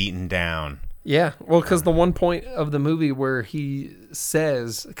been beaten down. Yeah, well, because the one point of the movie where he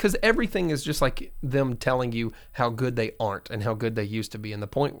says, because everything is just like them telling you how good they aren't and how good they used to be. And the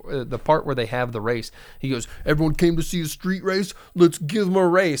part where they have the race, he goes, "Everyone came to see a street race. Let's give them a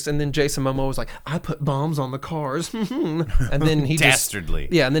race." And then Jason Momoa was like, "I put bombs on the cars," and then he dastardly,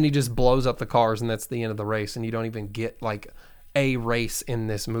 and then he just blows up the cars, and that's the end of the race. And you don't even get like a race in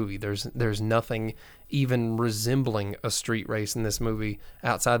this movie. There's nothing even resembling a street race in this movie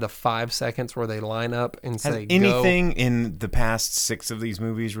outside the 5 seconds where they line up and say, "Has anything in the past 6 of these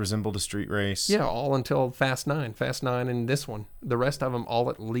movies resembled a street race?" Yeah, all until Fast 9 and this one. The rest of them all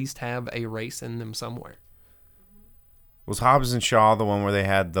at least have a race in them somewhere. Was Hobbs and Shaw the one where they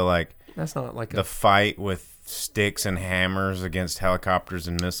had that's not like the fight with sticks and hammers against helicopters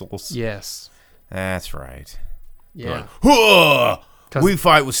and missiles? Yes, that's right. Yeah. We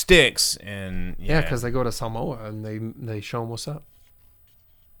fight with sticks, and because they go to Samoa and they show them what's up.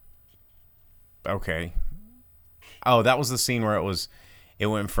 Okay. Oh, that was the scene where it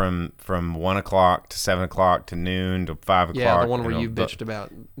went from 1 o'clock to 7 o'clock to noon to 5 o'clock. Yeah, the one where you bitched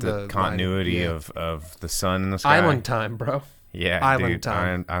about the continuity of the sun in the sky. Island time, bro. Yeah, Island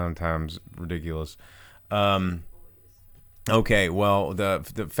time. Island time's ridiculous. Okay, well,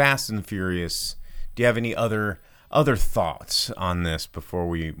 the Fast and the Furious. Do you have any other thoughts on this before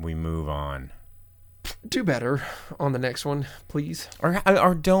we move on? Do better on the next one, please.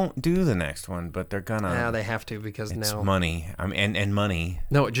 Or don't do the next one, but they're gonna. Yeah, they have to because it's now money. And money.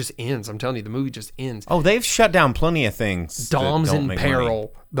 No, it just ends. I'm telling you, the movie just ends. Oh, they've shut down plenty of things. Dom's in peril. Money.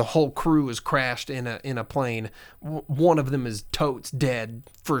 The whole crew is crashed in a plane. One of them is totes dead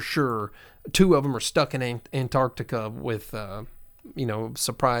for sure. 2 of them are stuck in Antarctica with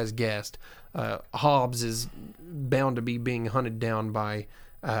surprise guest. Hobbs is bound to be being hunted down by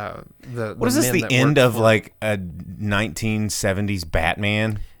the. What is this? The end of like a 1970s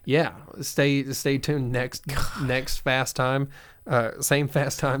Batman? Yeah, stay tuned. Next Fast Time, same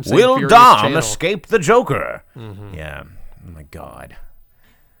Fast Time. Same Will Furious Dom channel. escape the Joker? Mm-hmm. Yeah. Oh my God.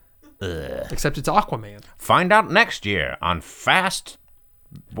 Except it's Aquaman. Find out next year on Fast.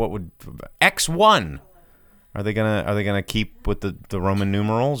 X1? Are they gonna keep with the Roman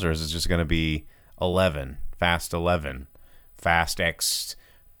numerals, or is it just gonna be 11? Fast 11, Fast X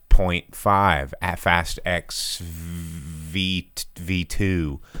 .5, Fast X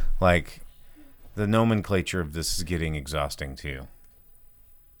V2. Like the nomenclature of this is getting exhausting too.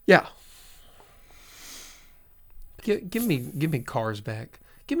 Yeah. Give me cars back.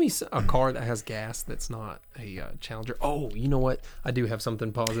 Give me a car that has gas that's not a Challenger. Oh, you know what? I do have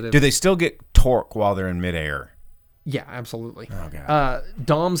something positive. Do they still get torque while they're in midair? Yeah, absolutely. Oh, God.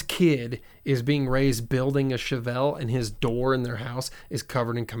 Dom's kid is being raised building a Chevelle, and his door in their house is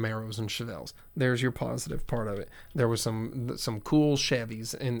covered in Camaros and Chevelles. There's your positive part of it. There was some cool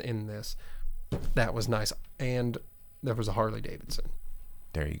Chevys in this. That was nice. And there was a Harley Davidson.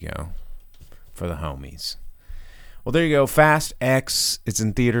 There you go. For the homies. Well, there you go. Fast X. It's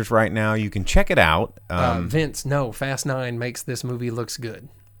in theaters right now. You can check it out. Vince, no. Fast 9 makes this movie looks good.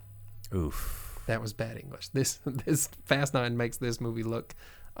 Oof. That was bad English. This Fast 9 makes this movie look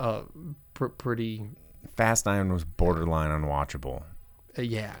pretty. Fast 9 was borderline unwatchable.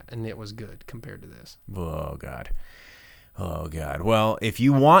 Yeah, and it was good compared to this. Oh, God. Oh, God. Well, if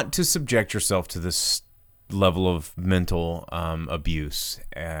you want to subject yourself to this level of mental abuse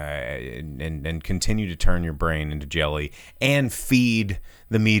and continue to turn your brain into jelly and feed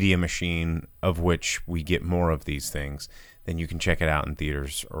the media machine of which we get more of these things, then you can check it out in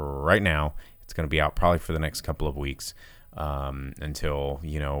theaters right now. It's going to be out probably for the next couple of weeks until,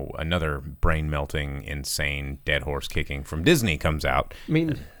 another brain-melting, insane, dead horse kicking from Disney comes out. I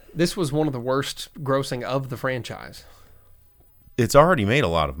mean, this was one of the worst grossing of the franchise. It's already made a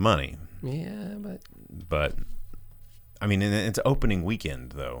lot of money. Yeah, But, I mean, in its opening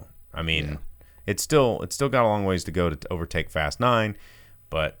weekend, though, I mean, it's still got a long ways to go to overtake Fast 9,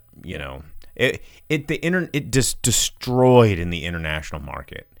 but it just destroyed in the international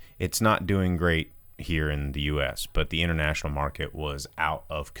market. It's not doing great here in the U.S., but the international market was out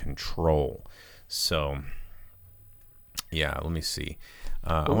of control. So, yeah, let me see.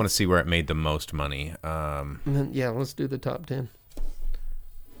 I want to see where it made the most money. And then, let's do the top 10.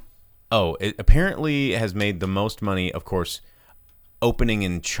 Oh, it apparently has made the most money, of course, opening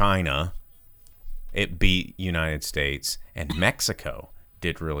in China. It beat United States, and Mexico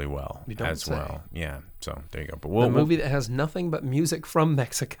did really well as well. Yeah, so there you go. But the movie that has nothing but music from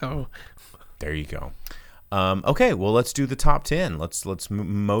Mexico. There you go. Okay, well, let's do the top 10. Let's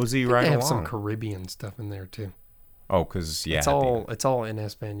mosey right along. They have some Caribbean stuff in there too. Oh, because it's all in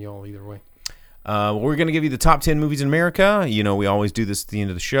Espanol either way. We're going to give you the top 10 movies in America. We always do this at the end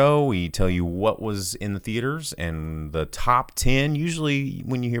of the show. We tell you what was in the theaters and the top 10. Usually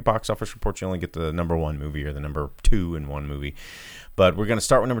when you hear box office reports, you only get the number 1 movie or the number 2 in one movie. But we're going to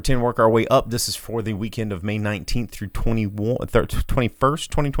start with number 10, work our way up. This is for the weekend of May 19th through 21st,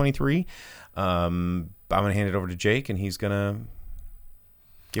 2023. I'm going to hand it over to Jake, and he's going to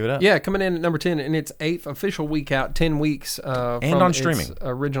give it up. Yeah, coming in at number 10, and it's 8th official week out, 10 weeks and from on streaming. Its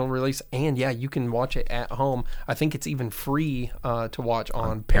original release. And, you can watch it at home. I think it's even free to watch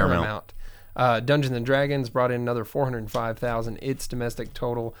on Paramount. Dungeons & Dragons brought in another $405,000. Its domestic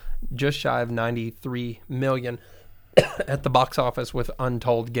total just shy of $93 million at the box office, with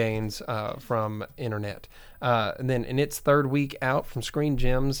untold gains from internet. And then in its third week out from Screen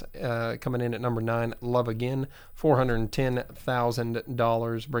Gems, coming in at number 9, Love Again,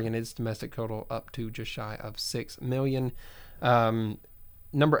 $410,000, bringing its domestic total up to just shy of $6 million.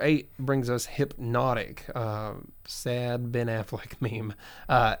 Number 8 brings us Hypnotic, sad Ben Affleck meme,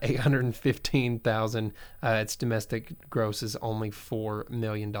 $815,000. Its domestic gross is only $4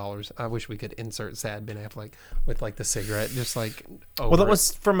 million. I wish we could insert sad Ben Affleck with like the cigarette, just like over. Well, that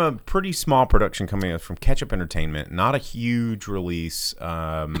was from a pretty small production coming out from Ketchup Entertainment. Not a huge release,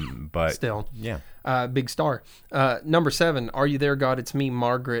 but still, yeah. Big star. Number 7, Are You There, God? It's Me,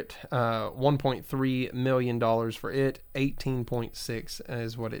 Margaret. $1.3 million for it. 18.6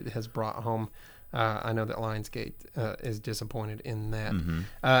 is what it has brought home. I know that Lionsgate is disappointed in that.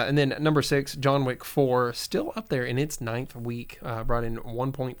 And then number 6, John Wick 4, still up there in its 9th week. Brought in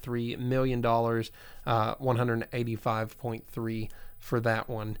 $1.3 million, 185.3 for that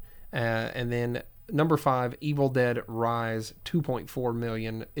one. And then number 5, Evil Dead Rise, $2.4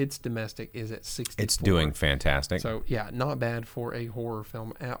 million. Its domestic is at 64. It's doing fantastic. So, not bad for a horror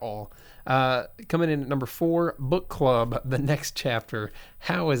film at all. Coming in at number 4, Book Club, The Next Chapter.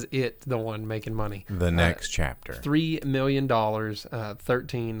 How is it the one making money? The Next Chapter. $3 million,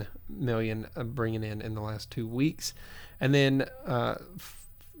 $13 million bringing in the last 2 weeks. And then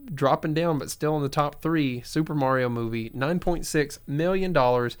dropping down, but still in the top 3, Super Mario Movie, $9.6 million.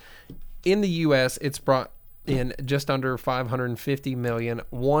 In the U.S., it's brought in just under $550 million,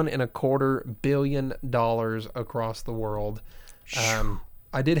 $1.25 billion across the world.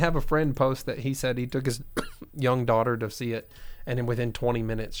 I did have a friend post that he said he took his young daughter to see it, and then within 20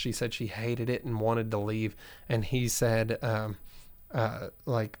 minutes, she said she hated it and wanted to leave. And he said,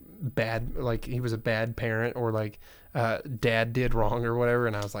 like he was a bad parent, or like dad did wrong or whatever.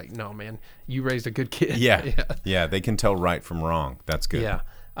 And I was like, no, man, you raised a good kid. Yeah, they can tell right from wrong. That's good. Yeah.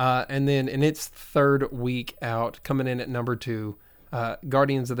 And then in its third week out, coming in at number 2,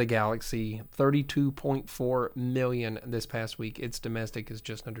 Guardians of the Galaxy, $32.4 million this past week. Its domestic is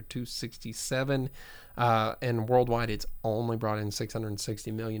just under $267, and worldwide it's only brought in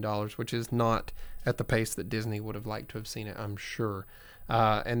 $660 million, which is not at the pace that Disney would have liked to have seen it, I'm sure.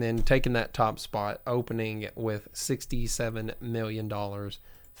 And then taking that top spot, opening with $67 million,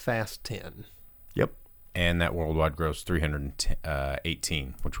 Fast 10. Yep. And that worldwide gross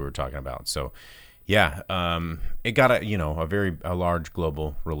 318, which we were talking about. So, yeah, it got a large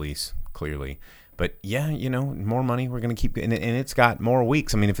global release, clearly. But yeah, more money. We're gonna keep, and it's got more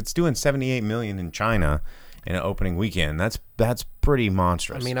weeks. I mean, if it's doing 78 million in China in an opening weekend, that's pretty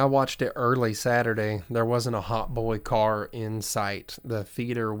monstrous. I mean, I watched it early Saturday. There wasn't a Hot Boy car in sight. The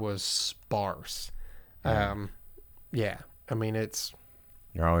theater was sparse. Yeah. I mean, it's.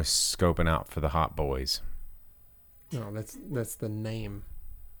 You're always scoping out for the hot boys. No, that's the name.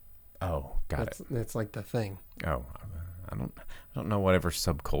 Oh, got it. That's like the thing. Oh, I don't know whatever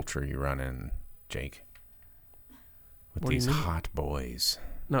subculture you run in, Jake. With these hot boys.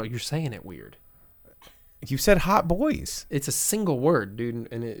 No, you're saying it weird. You said hot boys. It's a single word, dude,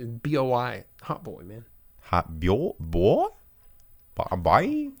 and it BOI, hot boy, man. Hot boy?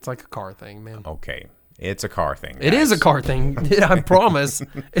 Bye? It's like a car thing, man. Okay. It's a car thing. It is a car thing. I promise.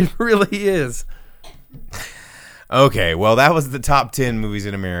 It really is. Okay, well, that was the top 10 movies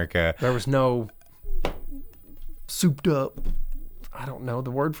in America. There was no souped up. I don't know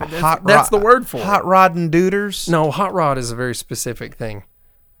the word for this. That's the word for Hot it. Rod and Dooders? No, hot rod is a very specific thing.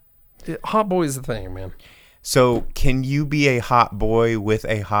 Hot boy is the thing, man. So, can you be a hot boy with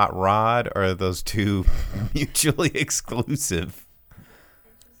a hot rod, or are those two mutually exclusive?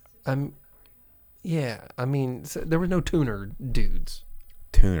 Yeah, I mean, there were no tuner dudes.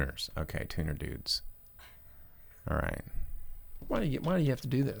 Tuners. Okay, tuner dudes. All right. Why do you have to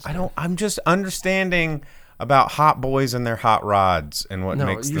do this? I'm just understanding about hot boys and their hot rods and what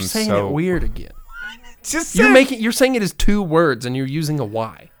makes them so... you're saying it weird again. Just You're saying it as two words and you're using a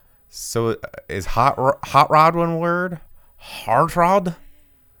Y. So is hot rod one word? Hard rod?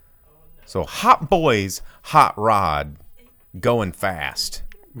 So hot boys, hot rod, going fast.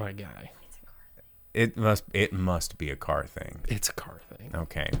 My guy. It must be a car thing. It's a car thing.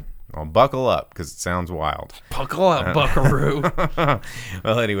 Okay. Well, buckle up because it sounds wild. Buckle up, buckaroo.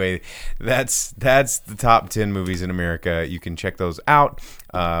 Well, anyway, that's the top 10 movies in America. You can check those out.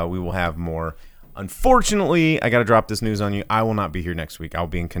 We will have more. Unfortunately, I got to drop this news on you. I will not be here next week. I'll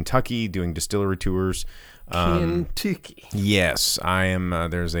be in Kentucky doing distillery tours. Kentucky. Yes, I am.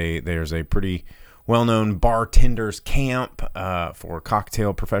 There's a pretty well-known bartenders camp for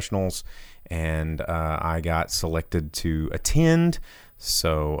cocktail professionals, and I got selected to attend.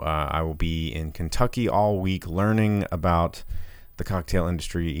 So I will be in Kentucky all week learning about the cocktail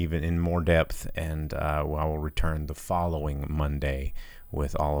industry even in more depth, and I will return the following Monday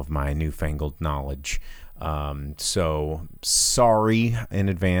with all of my newfangled knowledge. So sorry in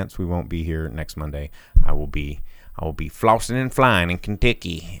advance, we won't be here next Monday. I will be flossing and flying in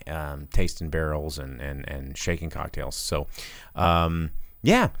Kentucky, tasting barrels and shaking cocktails. So,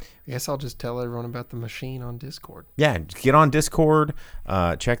 yeah. I guess I'll just tell everyone about the machine on Discord. Yeah, get on Discord.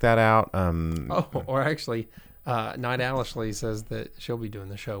 Check that out. Or actually, Night Ashley says that she'll be doing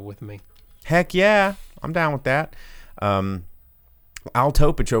the show with me. Heck yeah, I'm down with that. Al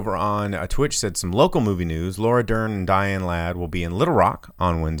Topich over on Twitch said some local movie news. Laura Dern and Diane Ladd will be in Little Rock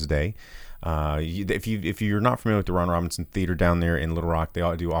on Wednesday. If you're not familiar with the Ron Robinson Theater down there in Little Rock, they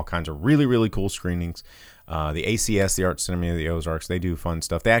all do all kinds of really, really cool screenings. The ACS, the Art Cinema of the Ozarks, they do fun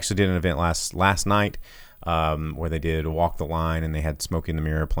stuff. They actually did an event last night where they did Walk the Line, and they had Smoke in the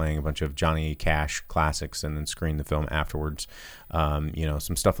Mirror playing a bunch of Johnny Cash classics and then screened the film afterwards.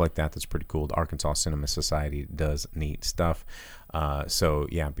 Some stuff like that that's pretty cool. The Arkansas Cinema Society does neat stuff. So,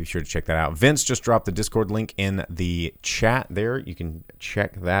 yeah, be sure to check that out. Vince just dropped the Discord link in the chat there. You can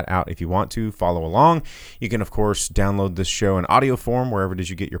check that out if you want to. Follow along. You can, of course, download this show in audio form wherever it is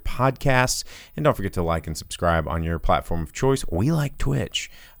you get your podcasts. And don't forget to like and subscribe on your platform of choice. We like Twitch.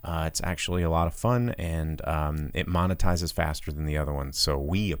 It's actually a lot of fun, and it monetizes faster than the other ones. So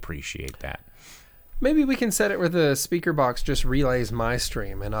we appreciate that. Maybe we can set it where the speaker box just relays my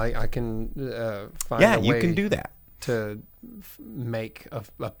stream, and I can find a way. Yeah, you can do that. To make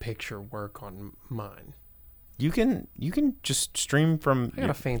a picture work on mine. You can just stream from. I got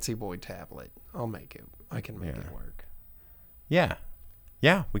a fancy boy tablet. I'll make it. I can make it work. Yeah,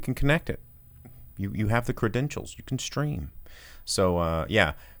 we can connect it. You have the credentials. You can stream. So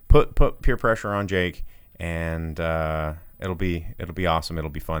put peer pressure on Jake, and it'll be awesome.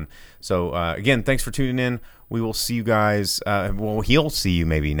 It'll be fun. So again, thanks for tuning in. We will see you guys. He'll see you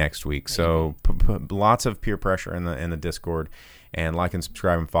maybe next week. So put lots of peer pressure in the Discord, and like and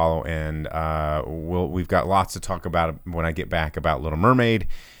subscribe and follow. And we've got lots to talk about when I get back about Little Mermaid,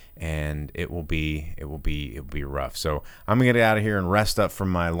 and it will be rough. So I'm gonna get out of here and rest up from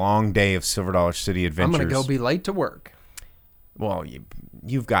my long day of Silver Dollar City adventures. I'm gonna go be late to work. Well,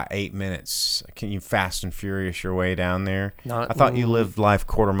 you've got 8 minutes. Can you fast and furious your way down there? I thought you lived life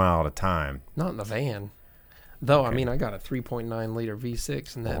quarter mile at a time. Not in the van. Though, okay. I mean, I got a 3.9 liter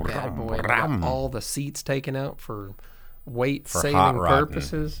V6 in that bad boy. And I got all the seats taken out for weight-saving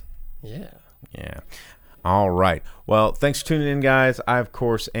purposes. Yeah. All right. Well, thanks for tuning in, guys. I, of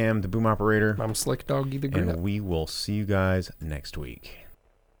course, am the Boom Operator. I'm Slick Doggy the Grip. And we will see you guys next week.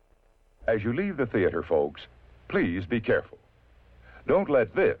 As you leave the theater, folks, please be careful. Don't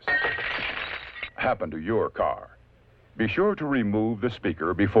let this happen to your car. Be sure to remove the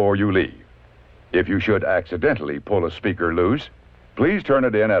speaker before you leave. If you should accidentally pull a speaker loose, please turn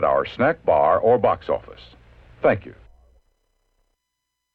it in at our snack bar or box office. Thank you.